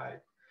very high.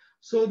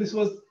 So this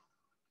was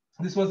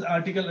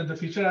article, the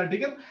feature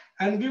article,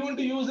 and we want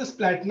to use this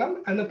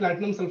platinum and the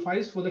platinum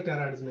sulfides for the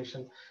terahertz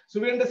mission. So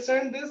we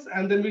understand this,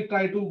 and then we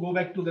try to go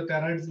back to the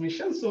terahertz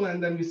mission. So,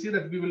 and then we see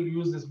that we will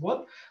use this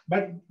both,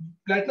 but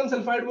platinum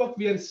sulfide work,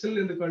 we are still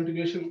in the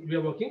continuation, we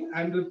are working.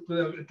 And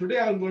today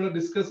I'm going to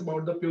discuss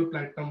about the pure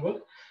platinum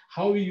work,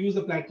 how we use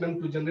the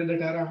platinum to generate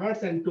the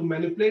terahertz and to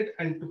manipulate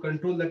and to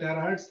control the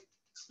terahertz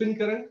spin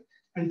current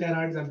and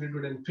terahertz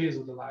amplitude and phase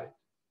of the light.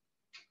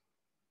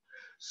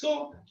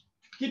 So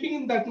keeping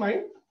in that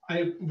mind,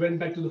 I went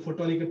back to the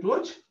photonic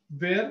approach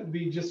where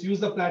we just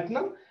use the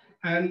platinum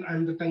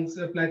and the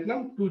tungsten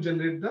platinum to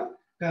generate the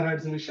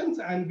terahertz emissions,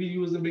 and we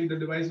use the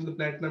device with the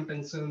platinum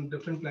tungsten,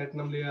 different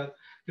platinum layer,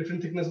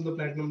 different thickness of the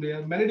platinum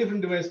layer. Many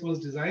different device was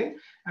designed,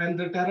 and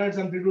the terahertz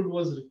amplitude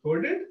was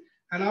recorded.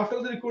 And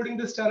after the recording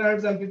this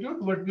terahertz amplitude,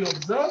 what we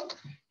observe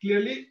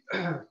clearly,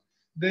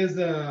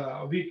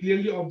 we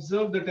clearly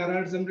observe the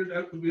terahertz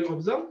amplitude we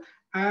observe,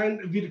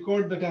 and we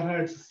record the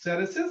terahertz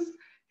hysteresis.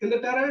 In the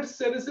terahertz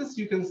hysteresis,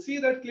 you can see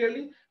that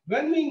clearly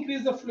when we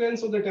increase the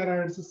fluence of the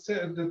terahertz,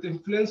 the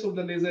influence of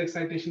the laser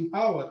excitation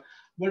power,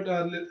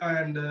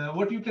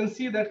 what you can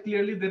see that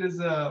clearly there is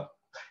a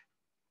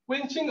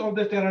quenching of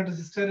the terahertz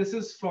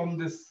hysteresis from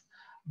this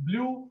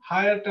blue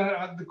higher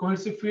the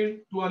cohesive field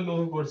to a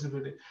lower cohesive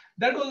field.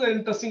 That was an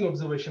interesting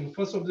observation.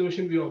 First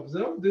observation we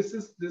observed. This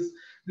is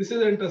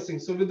interesting.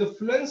 So with the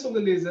fluence of the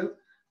laser,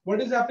 what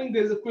is happening?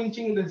 There is a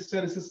quenching in the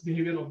hysteresis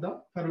behavior of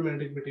the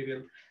ferromagnetic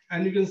material,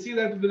 and you can see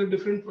that with a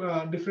different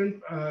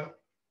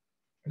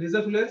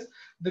laser fluence,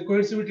 the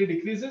cohesivity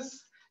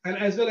decreases, and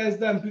as well as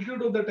the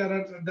amplitude of the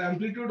terahertz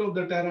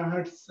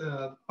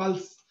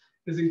pulse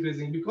is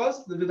increasing,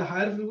 because with the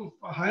higher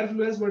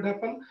fluence, what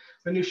happens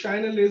when you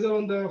shine a laser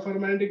on the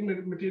ferromagnetic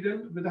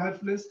material with the higher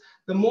fluence,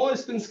 the more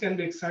spins can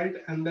be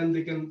excited, and then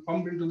they can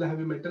pump into the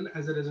heavy metal.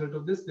 As a result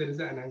of this, there is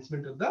an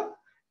enhancement of the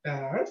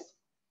terahertz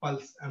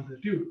pulse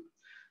amplitude.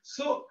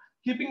 So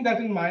keeping that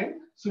in mind,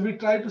 so we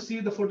try to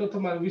see the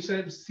photothermal. We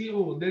try to see,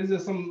 oh, there is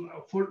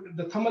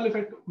the thermal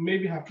effect may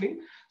be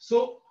happening.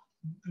 So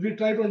we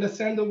try to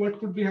understand what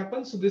could be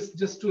happen. So this,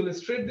 just to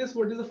illustrate this,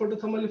 what is the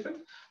photothermal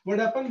effect? What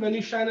happens when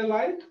you shine a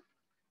light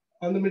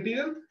on the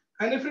material,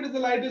 and if the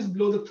light is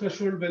below the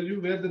threshold value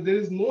where there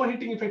is no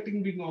heating effect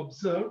being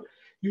observed,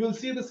 you will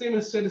see the same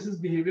hysteresis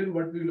behavior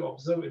what we will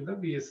observe in the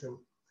VSM.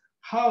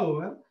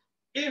 However,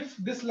 if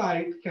this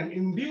light can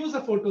induce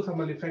a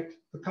photothermal effect,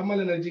 the thermal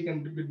energy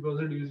can be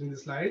measured using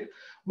this light.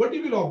 What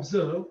you will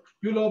observe?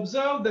 You will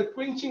observe the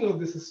quenching of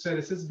this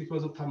hysteresis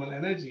because of thermal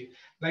energy,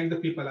 like the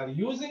people are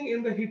using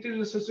in the heat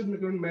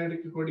resistant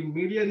magnetic recording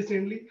media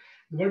recently.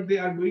 What they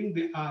are doing,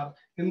 they are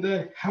in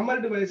the hammer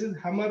devices,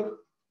 hammer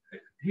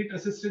heat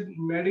assisted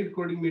magnetic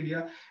recording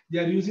media. They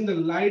are using the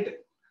light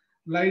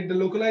the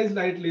localized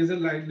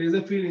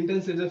laser field,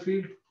 intense laser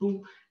field,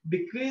 to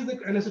decrease the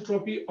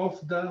anisotropy of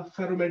the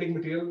ferromagnetic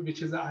material,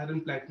 which is the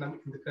iron platinum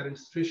in the current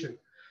situation.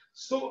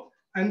 So,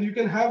 and you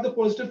can have the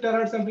positive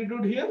terahertz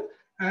amplitude here,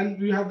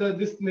 and you have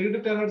this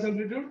negative terahertz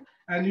amplitude,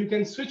 and you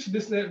can switch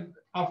this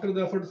after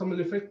the photothermal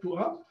effect to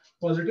a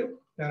positive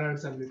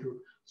terahertz amplitude.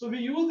 So we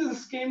use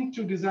this scheme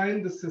to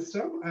design the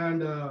system,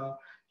 and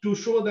to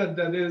show that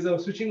there is a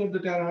switching of the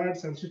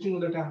terahertz, and switching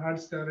of the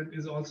terahertz current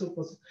is also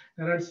possible.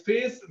 Terahertz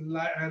phase,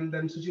 and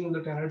then switching of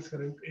the terahertz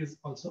current is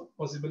also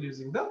possible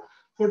using the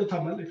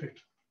photothermal effect.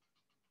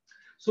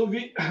 So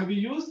we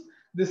use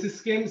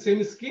this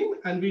same scheme,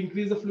 and we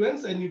increase the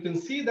fluence, and you can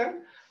see that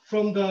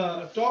from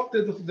the top,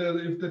 if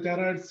the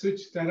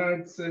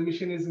terahertz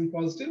emission is in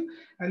positive,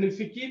 and if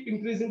we keep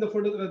increasing the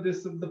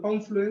the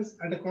pump fluence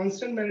at a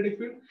constant magnetic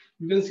field,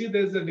 you can see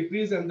there's a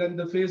decrease, and then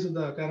the phase of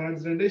the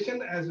terahertz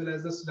radiation as well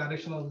as the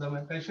direction of the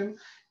magnetation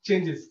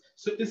changes.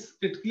 So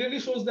it clearly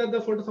shows that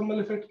the photothermal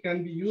effect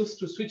can be used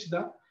to switch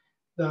the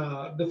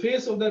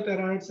phase of the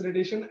terahertz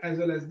radiation as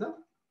well as the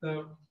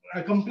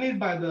accompanied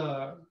by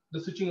the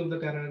switching of the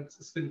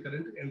terahertz spin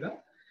current in the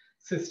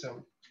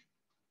system.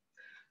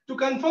 To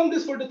confirm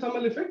this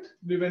photothermal effect,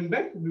 we went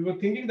back. We were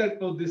thinking that,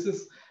 oh, this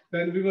is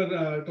when we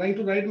were trying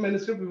to write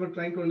manuscript, we were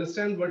trying to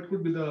understand what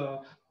could be the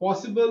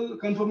possible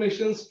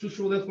confirmations to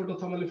show the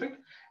photothermal effect.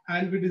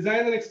 And we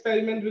designed an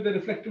experiment with the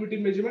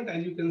reflectivity measurement,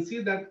 and you can see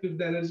that if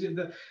the energy,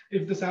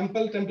 if the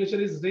sample temperature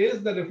is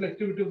raised, the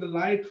reflectivity of the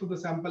light from the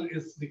sample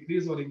is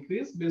decreased or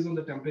increased based on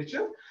the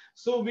temperature.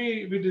 So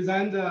we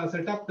designed the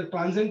setup, the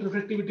transient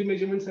reflectivity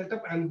measurement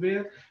setup, and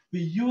where we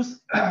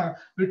use,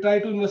 we try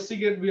to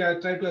investigate, we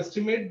try to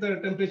estimate the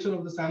temperature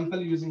of the sample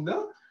using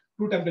the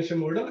two temperature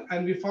model,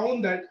 and we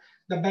found that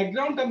the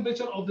background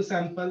temperature of the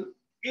sample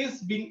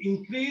is being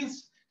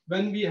increased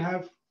when we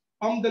have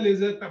pumped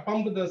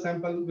the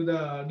sample with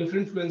a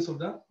different fluence of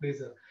the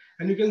laser.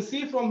 And you can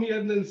see from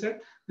here, then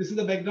set, this is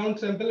the background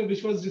sample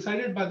which was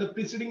decided by the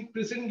preceding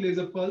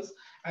laser pulse,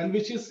 and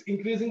which is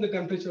increasing the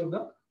temperature of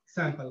the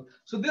sample.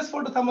 So this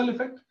photothermal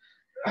effect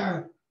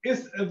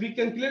is, we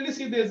can clearly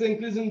see there's an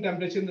increase in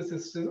temperature in the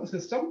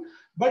system.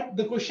 But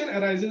the question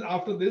arises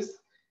after this,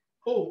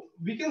 oh,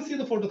 we can see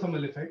the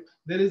photothermal effect.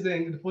 There is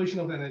a deposition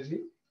of energy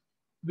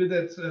with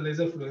that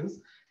laser fluence.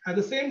 At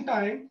the same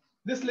time,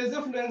 this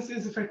laser fluence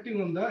is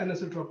affecting on the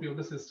anisotropy of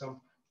the system.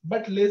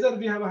 But laser,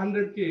 we have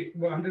 100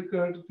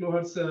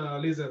 kilohertz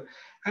laser,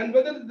 and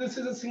whether this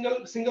is a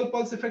single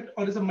pulse effect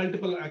or is a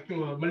multiple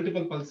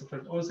pulse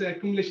effect, or say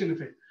accumulation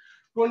effect.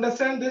 To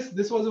understand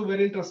this was a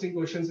very interesting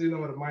question in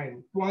our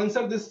mind. To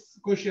answer this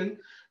question,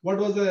 what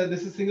was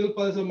this is single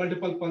pulse or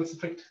multiple pulse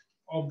effect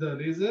of the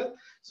laser?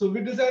 So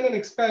we designed an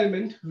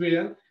experiment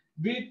where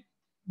we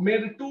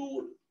made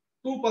two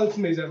pulse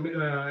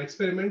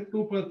experiment,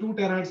 two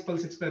terahertz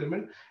pulse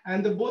experiment,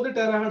 and both the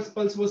terahertz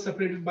pulse was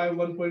separated by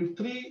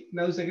 1.3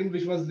 nanosecond,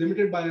 which was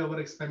limited by our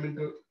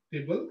experimental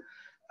table,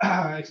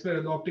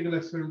 the optical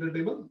experimental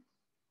table.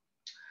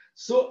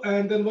 So,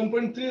 and then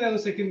 1.3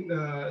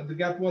 nanosecond, the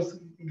gap was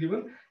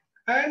given.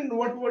 And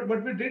what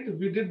we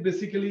did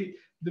basically,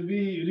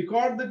 we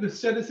record the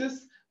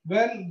hysteresis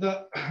when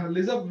the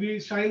laser, we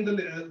shine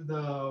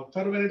the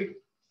ferromagnetic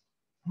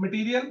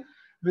material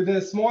with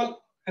a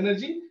small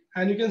energy,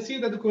 and you can see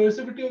that the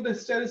coercivity of the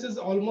hysteresis is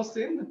almost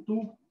same,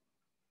 2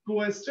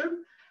 step.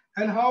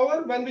 And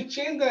however, when we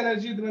change the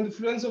energy, when the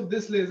fluence of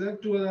this laser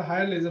to a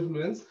higher laser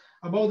fluence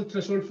above the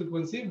threshold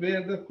frequency,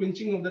 where the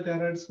quenching of the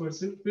terahertz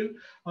coercive field,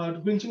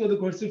 quenching of the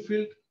coercive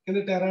field in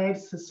the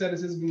terahertz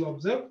hysteresis is being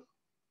observed,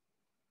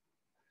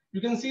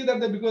 you can see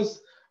that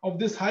because of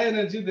this high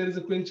energy, there is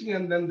a quenching,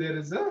 and then there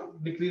is a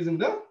decrease in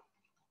the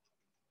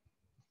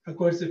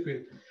coercive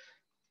field.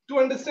 To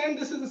understand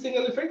this is a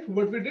single effect,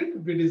 what we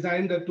did, we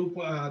designed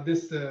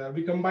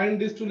we combined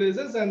these two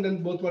lasers, and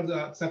then both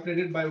were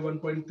separated by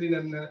 1.3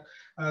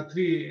 and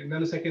 3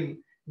 nanosecond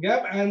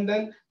gap. And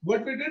then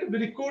what we did, we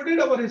recorded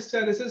our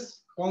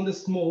hysteresis on the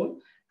small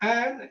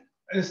and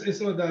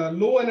the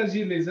low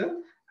energy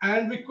laser,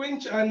 and we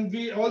quench, and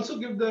we also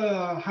give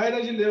the high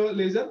energy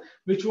laser,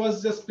 which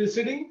was just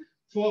preceding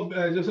for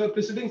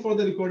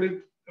the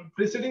recorded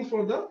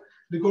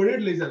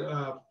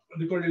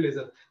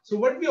laser. So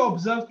what we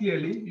observe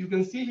clearly, you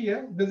can see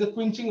here, there's a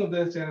quenching of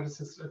the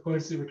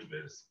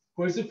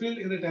coercive field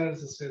in the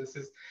terahertz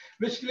hysteresis,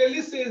 which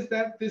clearly says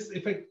that this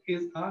effect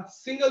is a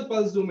single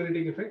pulse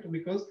dominating effect,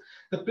 because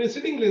the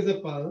preceding laser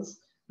pulse,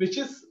 which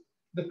is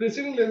the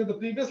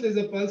previous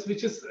laser pulse,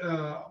 which is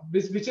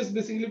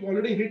basically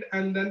already hit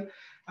and then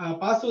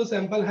passed through the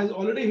sample, has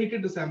already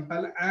hit the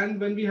sample. And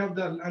when we have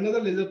another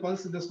laser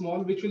pulse, the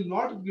small, which will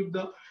not give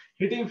the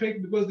hitting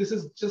effect, because this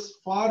is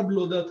just far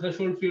below the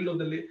threshold field of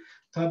the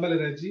thermal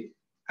energy,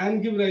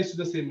 and give rise to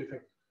the same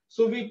effect.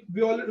 So we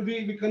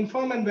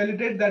confirm and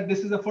validate that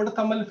this is a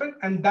photothermal effect,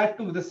 and that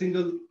too with a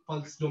single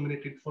pulse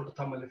dominated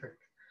photothermal effect.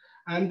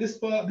 And this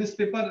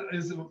paper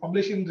is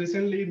published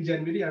recently in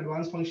January,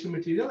 Advanced Functional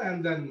Material,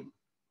 and then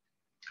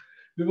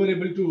we were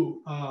able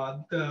to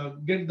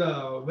get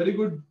the very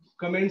good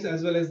comments,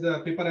 as well as the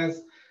paper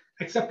as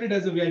accepted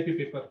as a VIP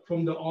paper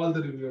from all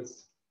the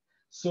reviewers.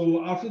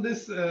 So after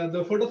this,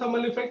 the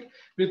photothermal effect,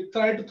 we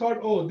try to thought,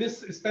 oh,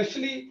 this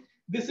especially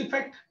this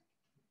effect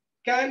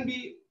can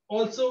be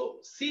also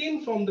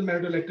seen from the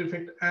magnetoelectric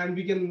effect, and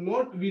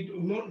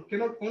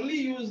cannot only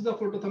use the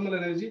photothermal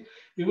energy,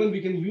 even we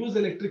can use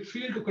electric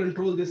field to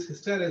control this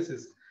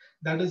hysteresis.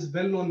 That is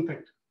well-known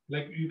fact.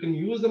 Like you can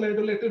use the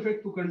magnetoelectric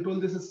effect to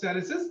control this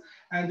hysteresis,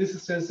 and this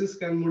hysteresis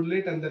can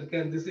modulate, and then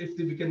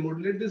we can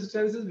modulate this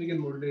hysteresis, we can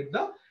modulate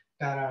the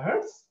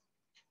terahertz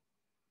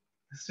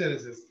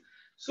hysteresis.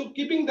 So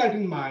keeping that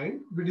in mind,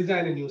 we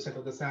designed a new set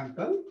of the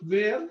sample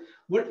where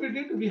what we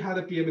did, we had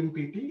a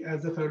PMNPT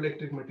as the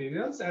ferroelectric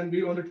materials, and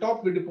we on the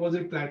top we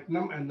deposit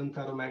platinum and then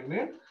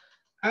ferromagnet,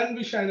 and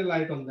we shine a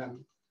light on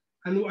them.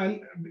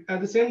 And at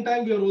the same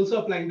time, we are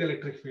also applying the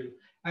electric field.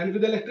 And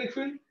with the electric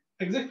field,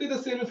 exactly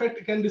the same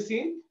effect can be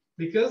seen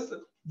because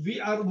we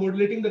are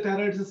modulating the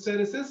terahertz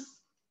hysteresis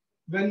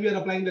when we are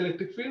applying the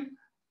electric field,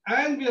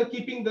 and we are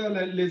keeping the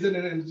laser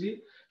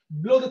energy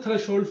below the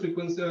threshold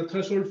frequency,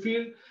 threshold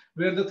field,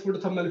 where the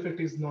photothermal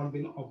effect is not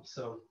being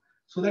observed,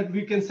 so that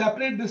we can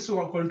separate this to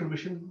our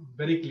contribution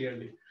very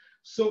clearly.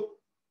 So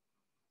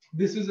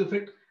this is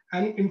effect.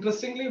 And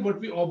interestingly, what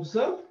we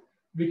observe,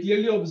 we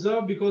clearly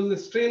observe, because the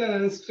strain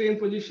and unstrain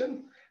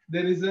position,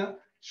 there is a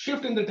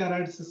shift in the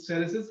terahertz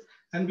hysteresis,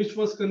 and which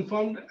was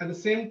confirmed at the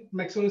same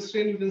maximum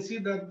strain. You can see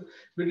that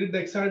we did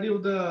the XRD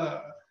of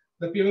the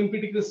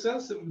PMNPT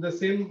crystals, the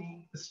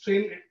same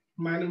strain,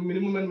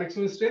 minimum and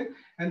maximum strain,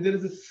 and there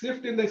is a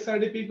shift in the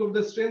XRD peak of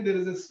the strain. There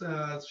is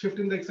a shift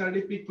in the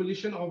XRD peak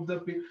position of the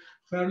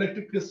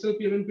ferroelectric crystal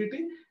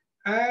PMNPT.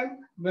 And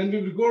when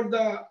we record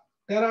the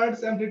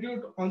terahertz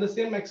amplitude on the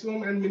same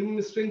maximum and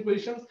minimum strain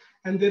positions,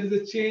 and there is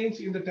a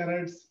change in the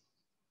terahertz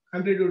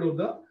amplitude of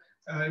the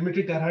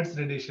emitted terahertz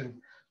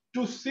radiation.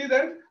 To see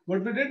that,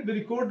 what we did, we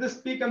record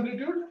this peak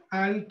amplitude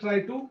and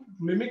try to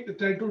mimic,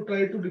 try to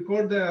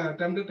record the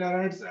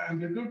terahertz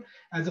amplitude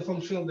as a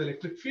function of the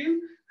electric field.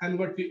 And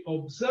what we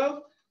observe,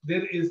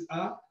 there is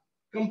a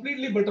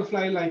completely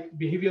butterfly-like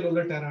behavior of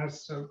the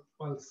terahertz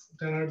pulse,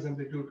 terahertz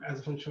amplitude as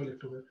a function of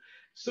electric field.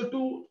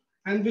 So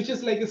and which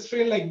is like a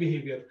strain-like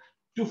behavior.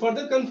 To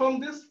further confirm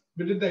this,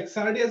 we did the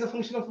XRD as a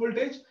function of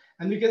voltage,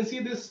 and we can see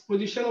this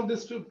position of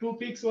this two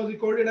peaks was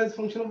recorded as a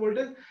function of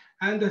voltage,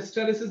 and the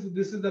hysteresis,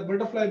 this is the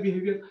butterfly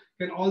behavior,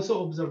 can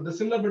also observe. The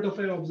similar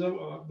butterfly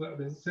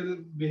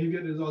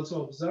behavior is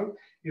also observed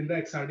in the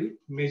XRD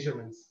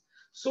measurements.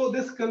 So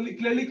this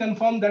clearly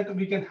confirmed that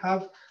we can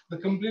have the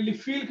completely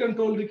field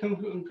control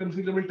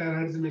configurable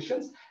terahertz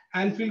emissions,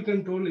 and field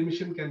control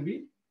emission can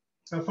be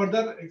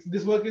further.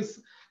 This work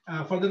is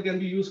further can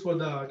be used for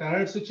the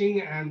terahertz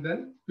switching and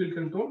then field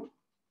control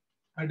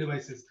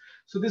devices.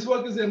 So this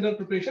work is under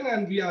preparation,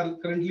 and we are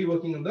currently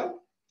working on the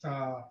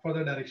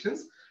further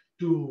directions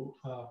to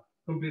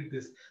complete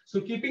this.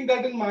 So keeping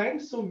that in mind,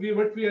 so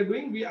what we are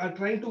doing, we are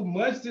trying to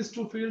merge these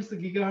two fields, the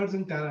gigahertz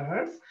and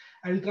terahertz,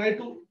 and try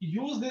to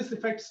use these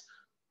effects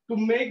to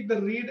make the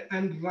read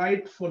and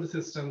write for the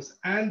systems.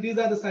 And these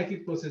are the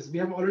cyclic process. We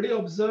have already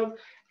observed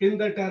in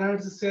the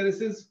terahertz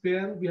hysteresis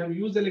where we have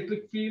used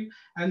electric field,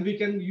 and we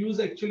can use,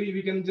 actually,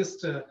 we can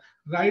just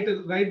write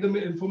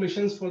the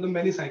informations for the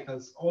many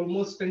cycles.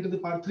 Almost 10 to the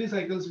power 3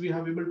 cycles, we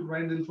have able to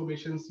write the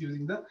informations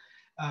using the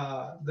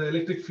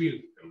electric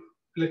field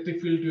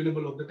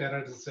tunable of the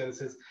terahertz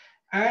hysteresis.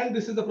 And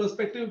this is the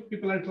perspective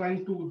people are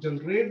trying to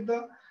generate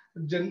the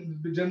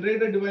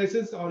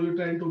devices, or you're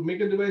trying to make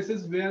a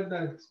devices where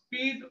the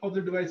speed of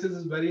the devices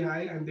is very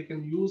high, and they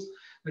can use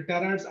the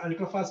terahertz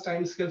ultra fast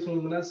time scale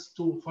phenomena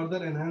to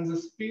further enhance the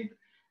speed,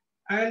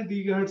 and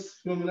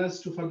gigahertz phenomena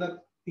to further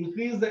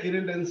increase the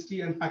error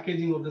density and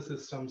packaging of the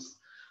systems.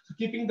 So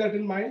keeping that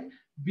in mind,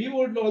 we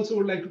would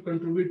like to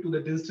contribute to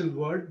the digital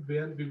world,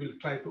 where we will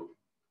try to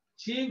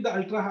achieve the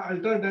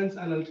ultra dense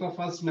and ultra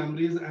fast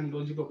memories and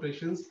logic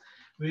operations,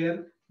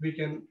 where we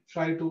can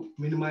try to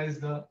minimize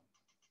the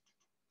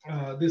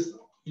this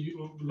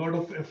lot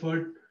of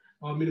effort,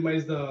 or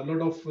minimize the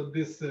lot of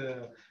this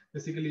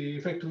basically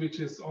effect which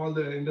is all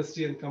the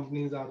industry and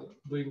companies are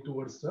doing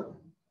towards the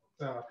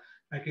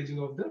packaging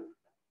of the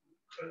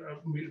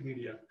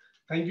media.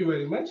 Thank you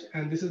very much.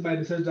 And this is my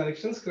research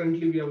directions.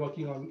 Currently, we are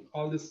working on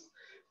all this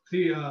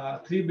three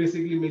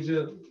basically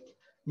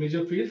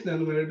major fields: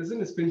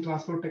 nanomagnetism, spin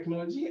transport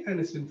technology,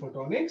 and spin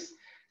photonics.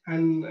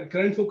 And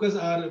current focus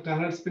are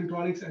terahertz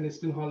spintronics and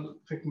spin Hall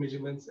effect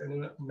measurements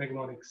and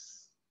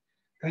magnonics.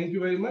 Thank you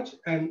very much.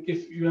 And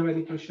if you have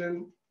any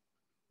question,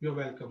 you're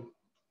welcome.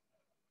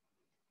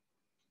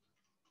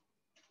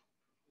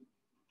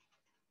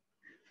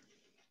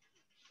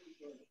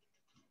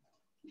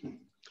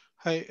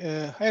 Hi,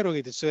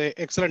 Rohit. It's an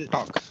excellent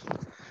talk.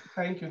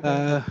 Thank you.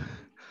 Well,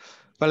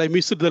 I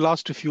missed the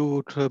last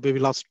few, maybe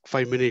last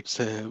 5 minutes.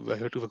 I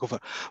have to go for.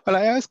 Well,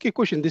 I ask you a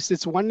question. This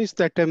is one is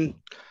that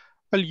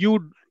well,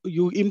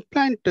 you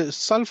implant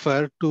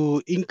sulfur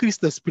to increase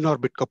the spin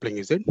orbit coupling,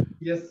 is it?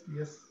 Yes.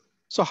 Yes.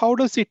 So how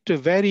does it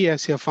vary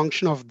as a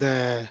function of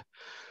the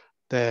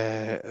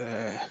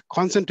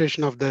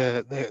concentration of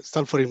the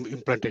sulfur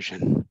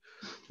implantation?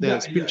 the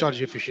spin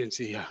charge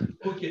efficiency. Yeah.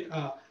 Okay.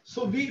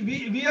 So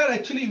we are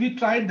actually, we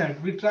tried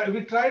that. We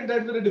tried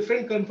that with a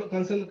different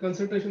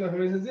concentration of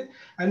efficiency,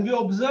 and we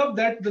observed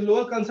that the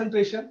lower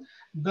concentration,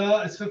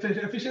 the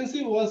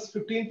efficiency was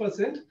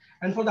 15%,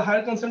 and for the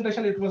higher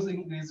concentration, it was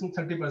increasing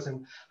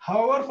 30%.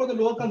 However, for the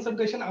lower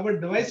concentration, our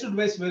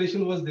device-to-device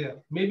variation was there.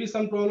 Maybe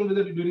some problem with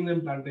it during the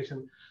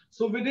implantation.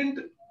 So we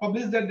didn't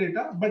publish that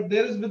data, but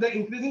there is, with the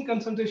increasing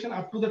concentration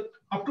up to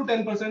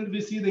 10%,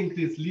 we see the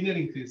increase, linear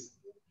increase.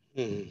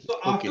 So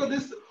after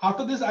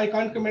this, I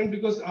can't comment,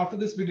 because after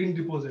this we didn't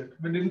deposit,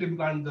 we didn't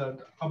implant the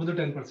above the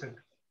 10%.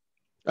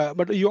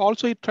 But you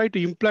also try to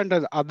implant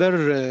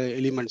other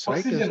elements,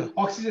 oxygen, right?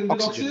 Oxygen.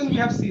 With oxygen we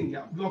have seen,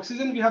 with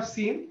oxygen we have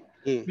seen,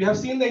 we have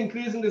seen the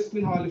increase in the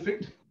spin Hall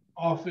effect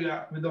of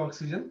with the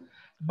oxygen.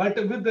 But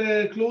with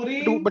the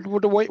chlorine, but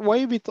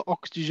why with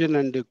oxygen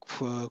and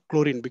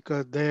chlorine?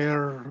 Because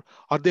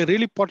are they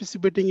really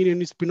participating in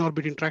any spin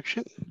orbit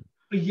interaction?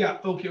 Yeah.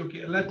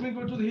 Okay. Let me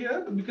go to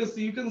here, because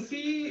you can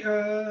see.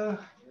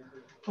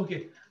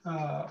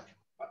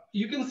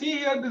 You can see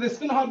here the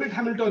spin orbit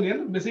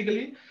Hamiltonian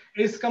basically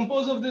is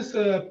composed of this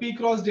P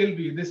cross del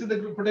V. This is the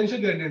potential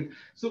gradient.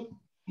 So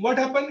what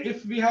happens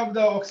if we have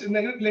the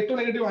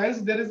electronegative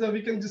ions? There is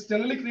we can just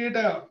generally create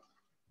a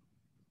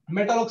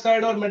metal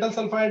oxide or metal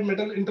sulfide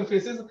metal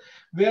interfaces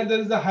where there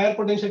is a higher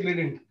potential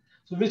gradient.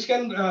 So which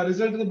can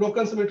result in the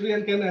broken symmetry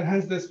and can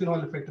enhance the spin Hall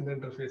effect in the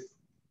interface.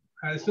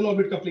 Spin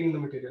orbit coupling in the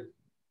material.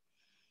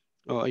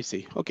 Oh, I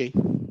see. Okay,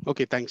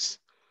 thanks.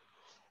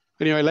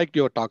 Anyway, I liked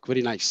your talk.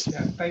 Very nice.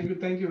 Yeah, thank you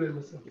very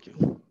much, sir. Thank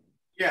you.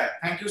 Yeah,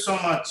 thank you so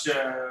much,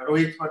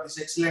 Rohit, for this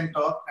excellent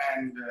talk,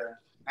 and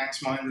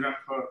thanks, Mohendra,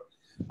 for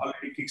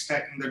already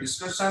kickstarting the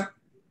discussion.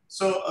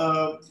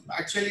 So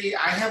actually,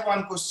 I have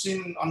one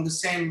question on the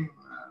same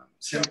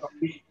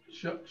topic.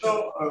 Sure.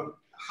 So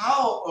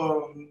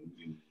how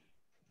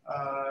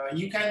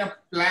you kind of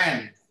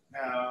plan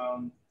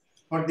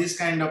for this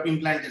kind of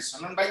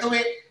implantation? And by the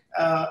way,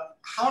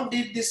 how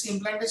did this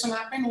implantation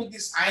happen? With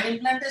this ion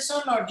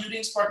implantation, or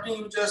during spotting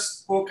you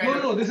just go kind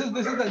of? No. This is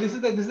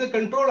the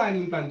controlled ion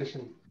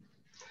implantation.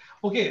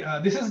 Okay,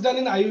 this is done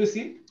in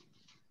IUC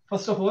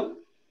first of all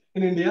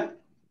in India.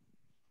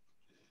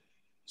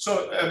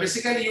 So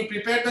basically, you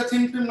prepare the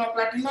thin film of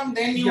platinum,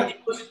 then you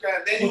deposit,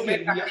 then you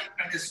make ion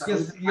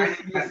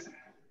implantation.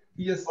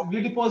 Yes.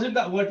 We deposit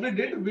what we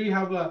did. We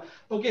have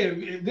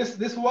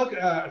this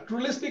work.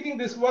 Truly speaking,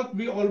 this work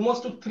we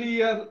almost took 3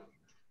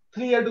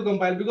 years to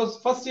compile, because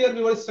first year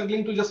we were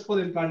struggling to just for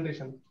the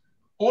implantation,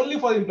 only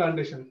for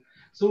implantation.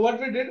 So what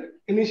we did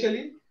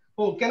initially,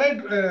 can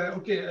I,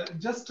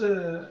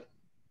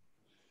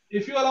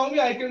 if you allow me,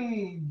 I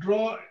can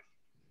draw.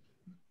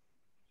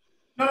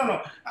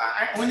 No.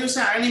 When you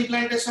say ion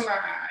implantation,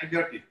 I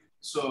got it.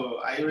 So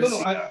I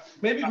will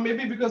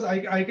maybe because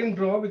I can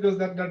draw, because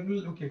that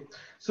will, okay.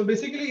 So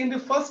basically in the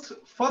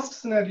first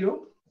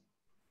scenario,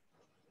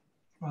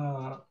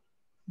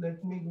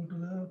 let me go to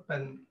the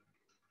pen.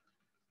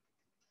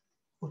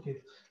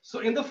 Okay, so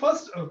in the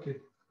first, you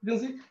can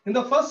see in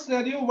the first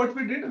scenario, what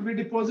we did, we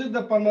deposit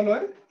the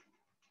permalloy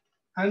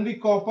and we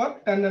copper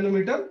 10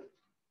 nanometer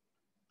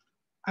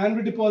and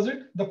we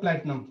deposit the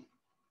platinum.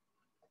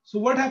 So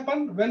what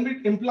happened when we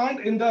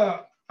implant in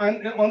the,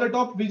 and on the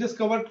top, we just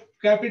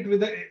cap it with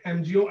the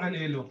MgO and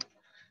ALO.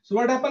 So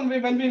what happened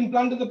when we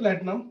implanted the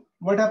platinum,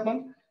 what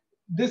happened?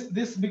 This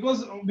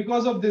because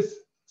of this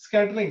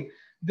scattering,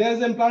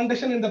 there's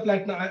implantation in the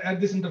platinum at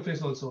this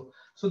interface also.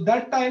 So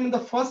that time in the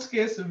first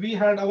case, we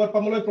had our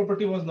permalloy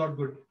property was not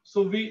good.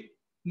 So we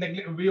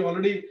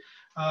already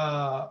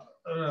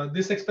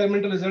this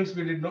experimental results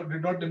we did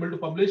not able to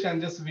publish,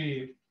 and just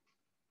we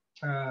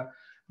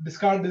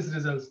discard these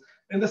results.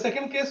 In the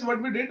second case,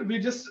 what we did, we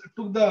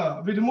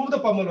removed the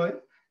permalloy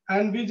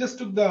and we just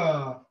took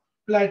the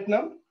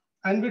platinum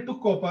and we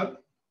took copper,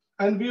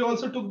 and we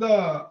also took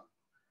the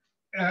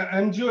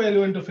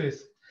MgO-LO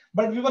interface.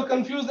 But we were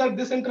confused that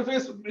this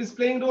interface is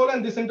playing role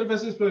and this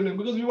interface is playing role,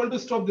 because we want to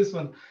stop this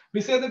one.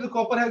 We say that the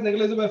copper has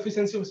negligible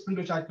efficiency of spin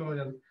to charge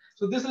conversion.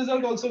 So this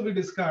result also we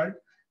discard.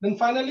 Then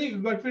finally,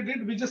 what we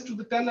did, we just took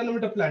the 10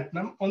 nanometer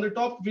platinum. On the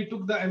top, we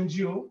took the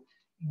MgO,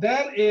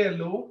 then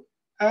ALO,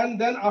 and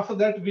then after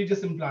that, we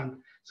just implant.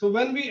 So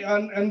when we,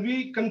 and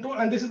we control,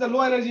 and this is the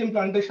low energy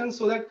implantation,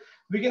 so that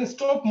we can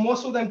stop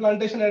most of the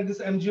implantation at this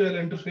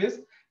MgO-LO interface,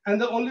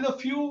 and only the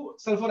few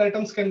sulfur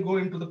atoms can go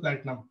into the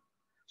platinum.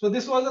 So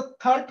this was a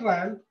third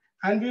trial,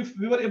 and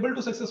we were able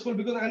to successful,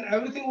 because and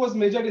everything was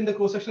measured in the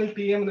cross-sectional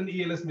TM and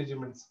ELS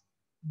measurements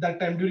that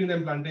time during the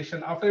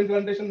implantation. After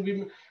implantation,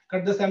 we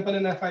cut the sample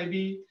in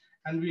FIB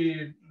and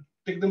we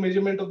take the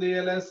measurement of the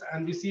ELS,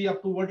 and we see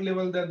up to what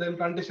level that the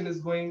implantation is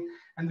going,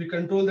 and we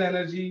control the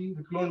energy,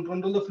 we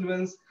control the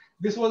fluence.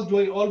 This was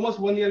doing almost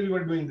 1 year we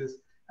were doing this.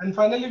 And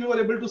finally, we were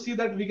able to see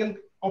that we can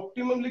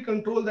optimally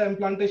control the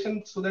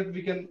implantation so that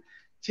we can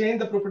change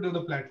the property of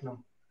the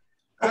platinum.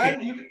 Okay.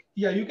 And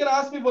you can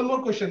ask me one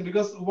more question,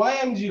 because why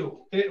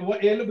MgO?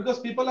 ALO, because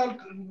people are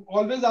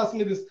always asking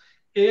me this.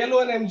 ALO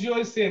and MgO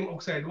is same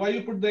oxide. Why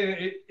you put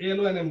the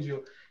ALO and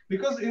MgO?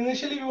 Because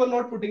initially we were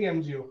not putting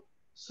MgO.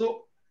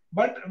 So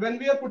But when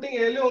we are putting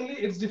ALA only,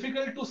 it's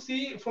difficult to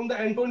see from the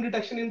endpoint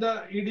detection in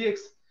the EDX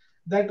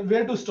that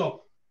where to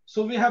stop.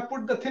 So we have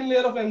put the thin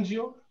layer of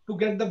MGO to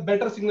get the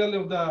better signal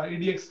of the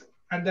EDX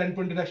at the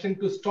endpoint detection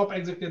to stop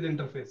exactly the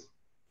interface.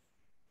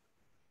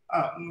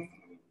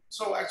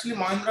 So actually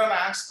Mohendra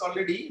asked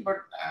already, but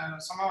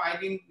somehow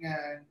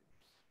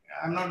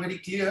I'm not very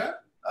clear.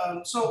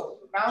 So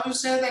now you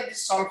say that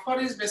this sulfur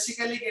is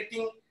basically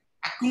getting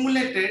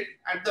accumulated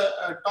at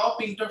the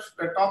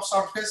top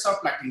surface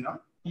of platinum.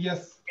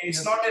 Yes.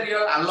 It's not a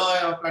real alloy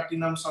of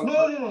platinum sulfur.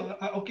 No.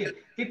 Okay.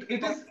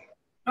 It is.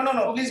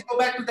 No. Please go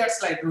back to that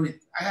slide, Rohit.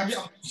 I have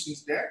some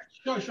questions there.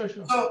 Sure.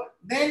 So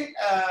then,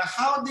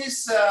 how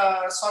this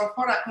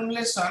sulfur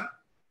accumulation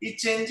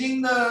is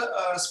changing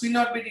the spin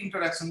orbit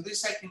interaction?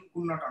 This I could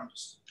not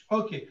understand.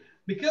 Okay,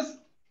 because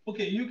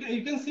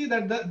you can see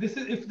that this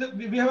is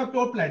if we have a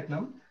pure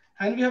platinum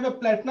and we have a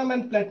platinum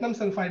and platinum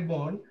sulfide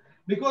bond.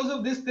 Because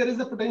of this, there is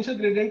a potential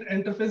gradient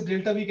interface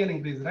delta V can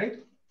increase,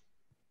 right?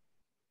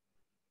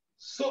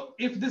 So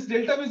if this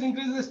delta V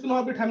increases, the spin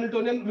orbit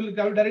Hamiltonian will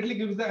directly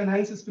give the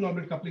enhanced spin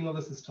orbit coupling of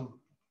the system.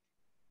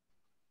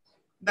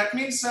 That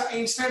means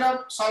instead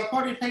of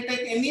sulfur, if I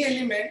take any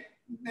element,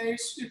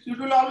 it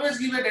will always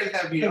give a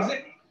delta V.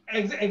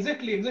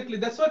 Exactly.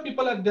 That's why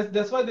people are.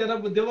 That's why there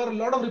were a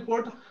lot of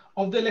reports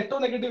of the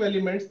electronegative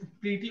elements,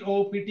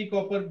 PTO, PT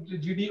copper,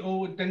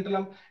 GDO,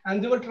 tantalum,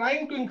 and they were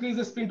trying to increase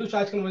the spin to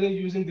charge conversion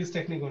using this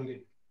technique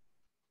only.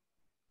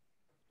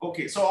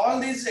 Okay, so all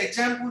these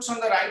examples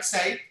on the right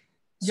side,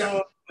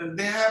 so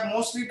they have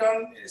mostly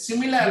done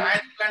similar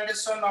ion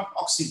implantation of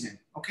oxygen.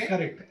 Okay.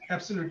 Correct.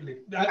 Absolutely.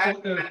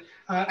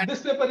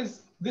 This paper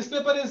is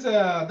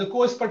the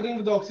co-sputtering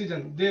with the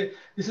oxygen.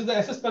 This is the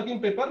SS Perkin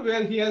paper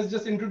where he has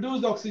just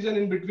introduced the oxygen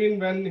in between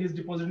when he's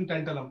depositing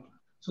tantalum,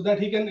 so that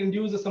he can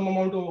induce some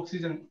amount of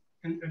oxygen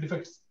in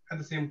defects at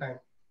the same time.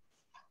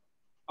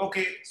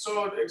 Okay,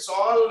 so it's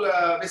all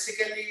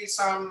basically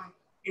some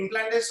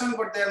implantation,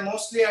 but they're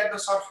mostly at the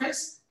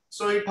surface.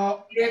 So it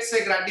creates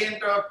a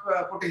gradient of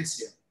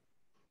potential.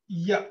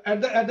 Yeah, at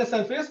the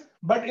surface.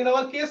 But in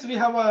our case, we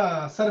have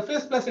a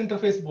surface plus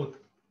interface both.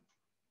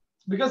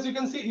 Because you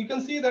can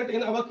see that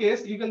in our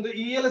case,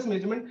 the ELS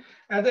measurement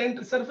at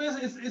the surface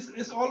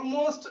is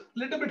almost a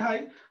little bit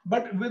high,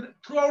 but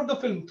throughout the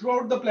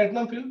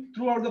platinum film,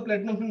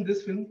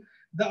 this film,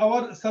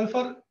 our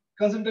sulfur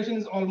concentration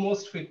is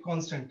almost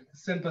constant,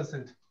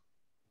 10%.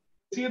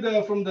 See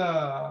from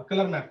the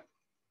color map.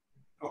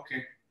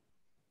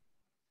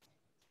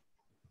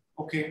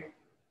 Okay,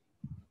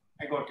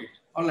 I got it.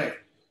 All right,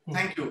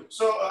 thank you.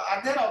 So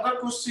are there other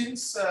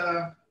questions?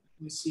 Let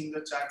me see in the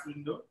chat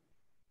window.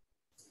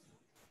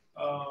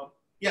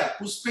 Yeah,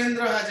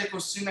 Puspendra has a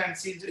question and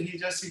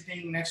he's just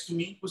sitting next to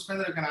me.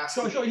 Puspendra can ask.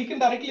 Sure. He can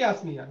directly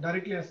ask me. Hello,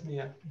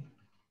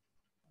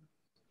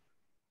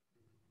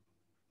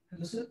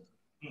 sir.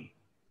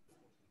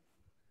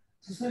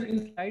 So, sir,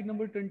 in slide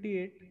number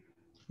 28,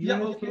 you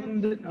have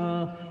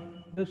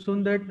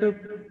shown that.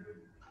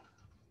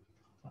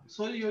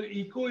 Sorry, your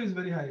echo is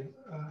very high.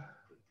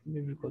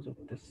 Maybe because of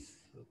this.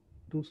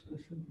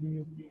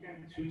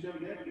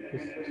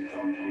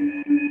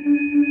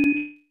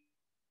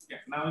 Yeah,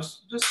 now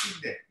just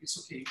speak there. It's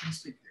okay. You can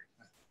speak there.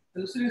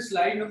 Hello, sir, in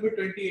slide number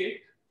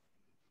 28.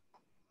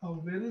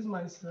 Where is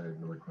my slide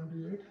number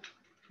 28?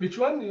 Which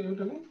one you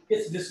tell me?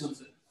 Yes, this one,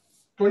 sir.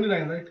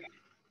 29, right?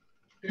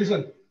 This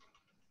one.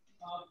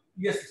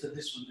 Yes, sir.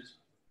 This one.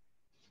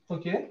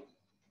 Okay.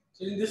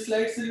 So in this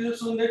slide, sir, you have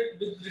shown that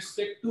with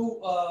respect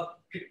to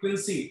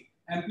frequency,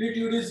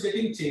 amplitude is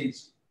getting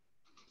changed.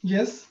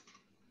 Yes.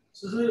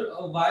 So, sir,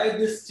 why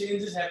this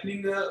change is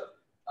happening?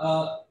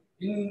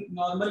 In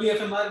normally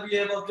FMR, we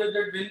have observed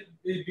that when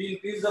we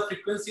increase the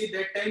frequency,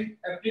 that time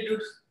amplitude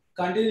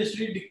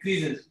continuously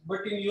decreases.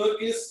 But in your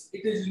case,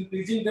 it is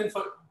increasing then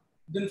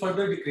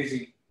further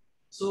decreasing.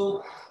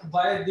 So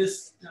why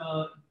this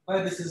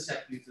is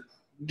happening, sir?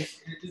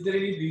 Is there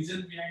any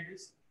reason behind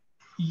this?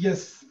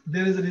 Yes,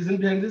 there is a reason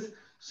behind this.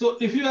 So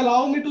if you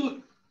allow me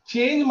to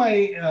change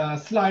my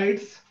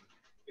slides,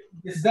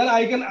 yes, then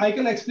I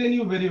can explain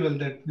you very well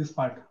this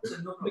part. Yes,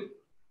 sir, no problem.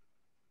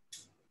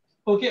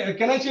 Okay,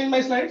 can I change my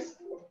slides?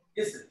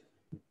 Yes, sir.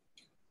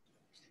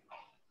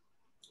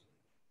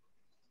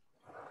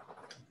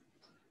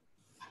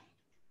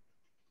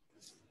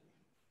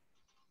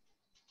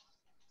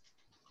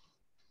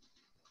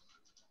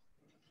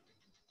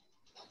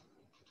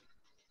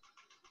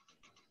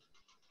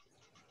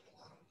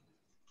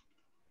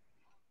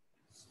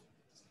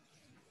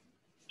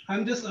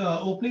 I'm just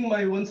opening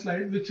my one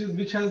slide, which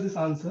has this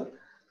answer,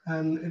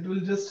 and it will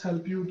just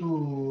help you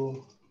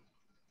to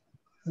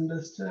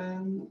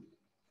understand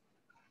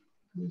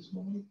this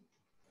one.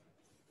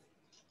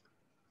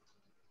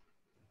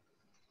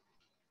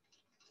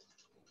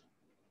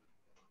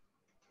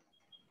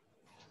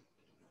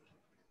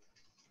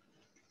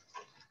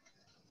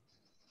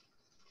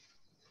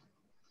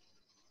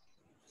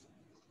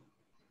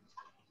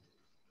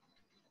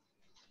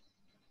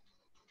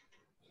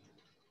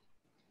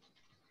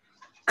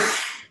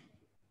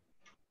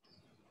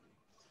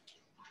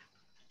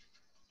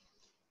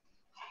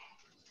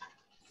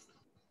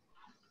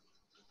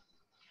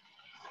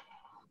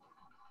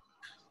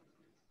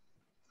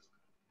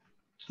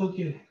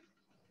 Okay.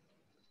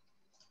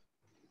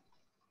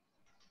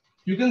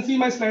 You can see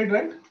my slide,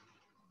 right?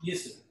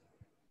 Yes, sir.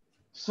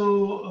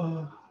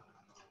 So,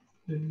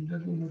 then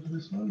let me go to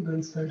this one,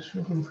 then slide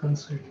show from front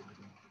side.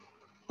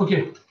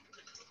 Okay.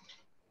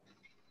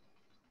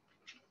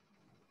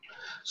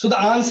 So the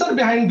answer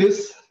behind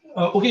this,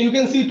 okay, you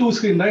can see two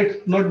screen,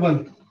 right? Not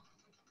one.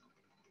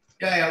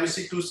 Yeah, we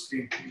see two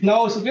screen.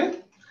 Now it's okay?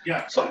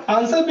 Yeah. So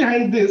answer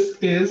behind this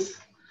is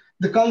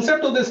the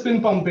concept of the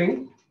spin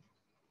pumping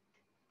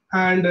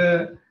and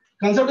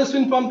concept of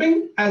spin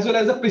pumping as well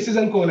as the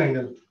precision cone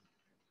angle.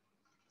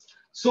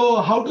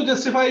 So how to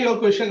justify your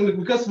question?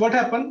 Because what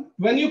happened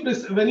when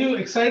you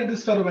excite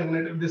this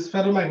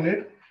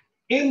ferromagnet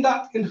in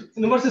the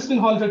inverse spin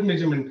Hall effect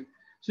measurement.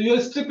 So your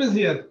strip is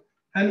here,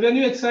 and when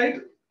you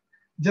excite,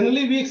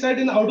 generally we excite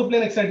in out of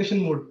plane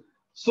excitation mode.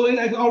 So in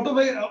out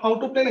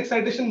of plane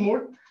excitation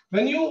mode,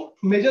 when you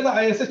measure the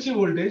ISHE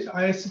voltage,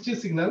 ISHE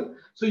signal,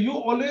 so you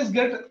always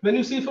get, when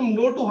you see from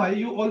low to high,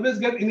 you always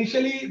get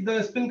initially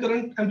the spin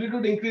current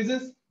amplitude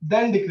increases,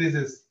 then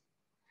decreases.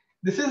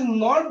 This is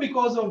not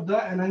because of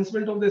the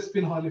enhancement of the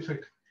spin Hall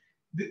effect.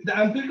 The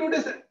amplitude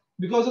is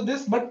because of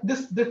this, but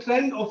the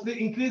trend of the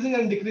increasing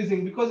and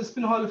decreasing, because the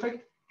spin Hall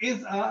effect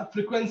is a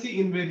frequency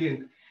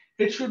invariant.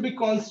 It should be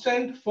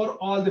constant for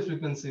all the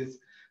frequencies.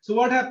 So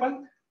what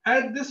happened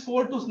at this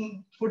 4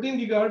 to 14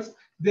 gigahertz,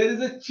 there is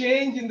a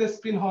change in the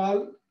spin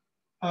Hall.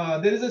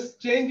 There is a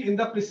change in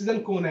the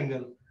precision cone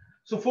angle.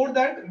 So for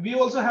that, we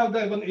also have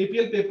the one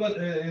APL paper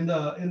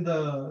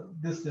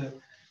this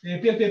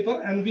APL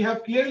paper, and we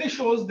have clearly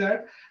shows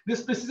that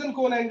this precision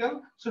cone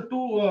angle. So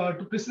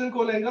to precision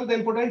cone angle, the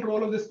important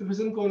role of this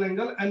precision cone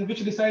angle, and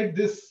which decide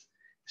this,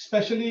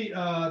 especially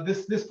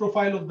this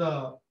profile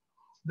of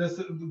this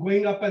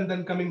going up and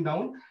then coming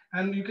down.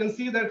 And you can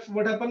see that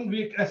what happened.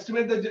 We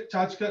estimate the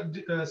charge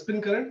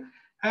spin current,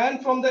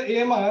 and from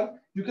the AMR,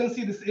 you can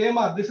see this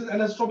AMR. This is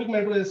anisotropic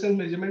magnetic resistance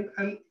measurement,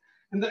 and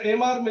in the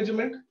AMR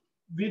measurement,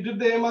 we did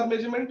the AMR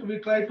measurement. We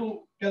try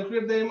to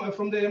calculate the AMR,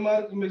 from the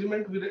AMR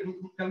measurement. We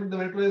calculate the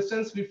magnetic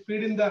resistance. We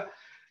feed in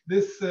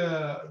this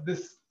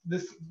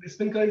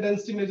spin current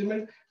density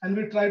measurement, and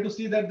we try to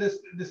see that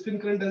the spin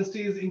current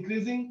density is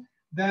increasing,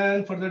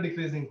 then further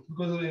decreasing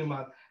because of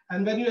AMR.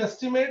 And when you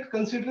estimate,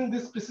 considering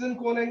this precision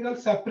cone angle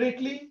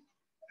separately,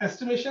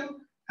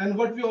 estimation, and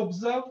what we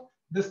observe,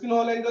 the spin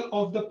Hall angle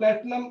of the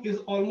platinum is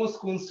almost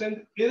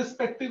constant,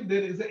 irrespective.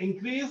 There is an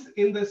increase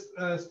in the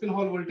spin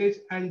Hall voltage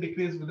and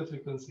decrease with the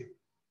frequency.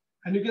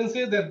 And you can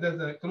say that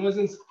the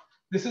convergence,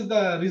 this is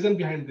the reason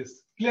behind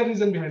this, clear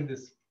reason behind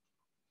this.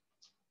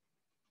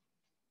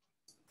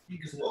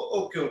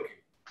 Oh, okay.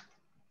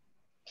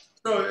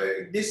 So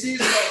this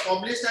is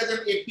published as an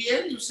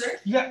APL, you said?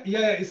 Yeah,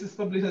 this is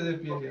published as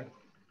APL, yeah.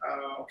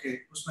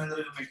 Okay, Pushpendra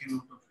will make a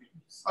note of it.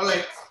 All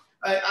right.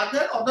 Are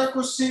there other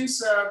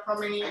questions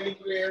from any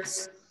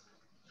players?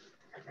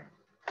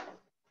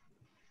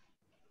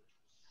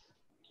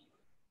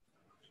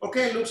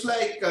 Okay, looks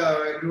like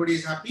everybody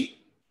is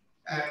happy,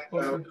 and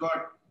we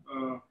got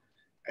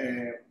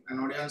an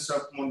audience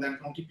of more than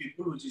 20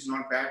 people, which is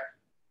not bad.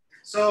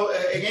 So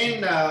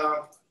again,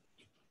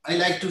 I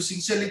like to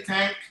sincerely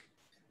thank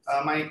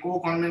my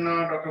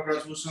co-convener, Dr.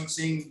 Rajbhushan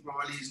Singh.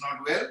 Probably is not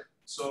well,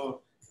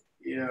 so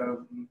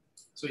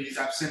he's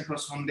absent for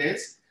some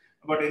days.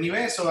 But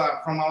anyway, so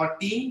from our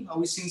team,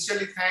 we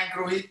sincerely thank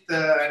Rohit,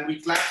 and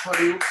we clap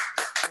for you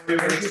for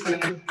your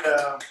excellent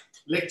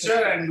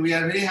lecture, and we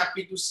are very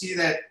happy to see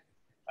that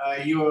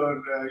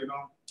your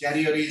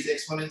career is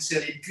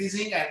exponentially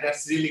increasing, and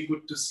that's really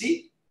good to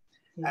see.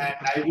 And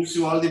I wish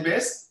you all the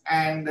best,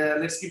 and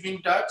let's keep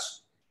in touch,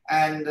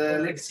 and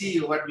let's see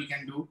what we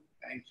can do.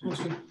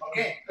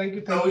 Okay. Thank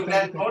you. So with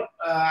that note,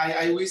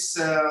 I wish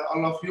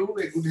all of you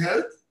a good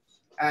health,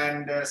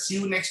 and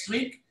see you next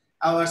week.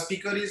 Our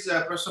speaker is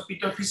Professor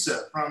Peter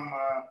Fisher from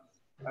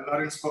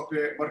Lawrence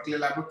Berkeley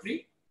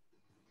Laboratory.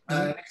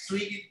 Next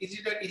week, is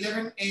it at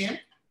 11 a.m.?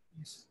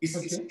 It's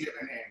 11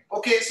 a.m.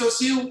 Okay, so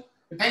see you.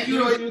 Thank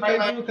you,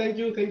 Rohit.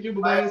 Thank you.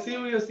 Bye-bye. See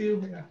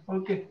you. Yeah.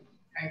 Okay.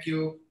 Thank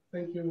you.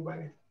 Thank you.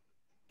 Bye.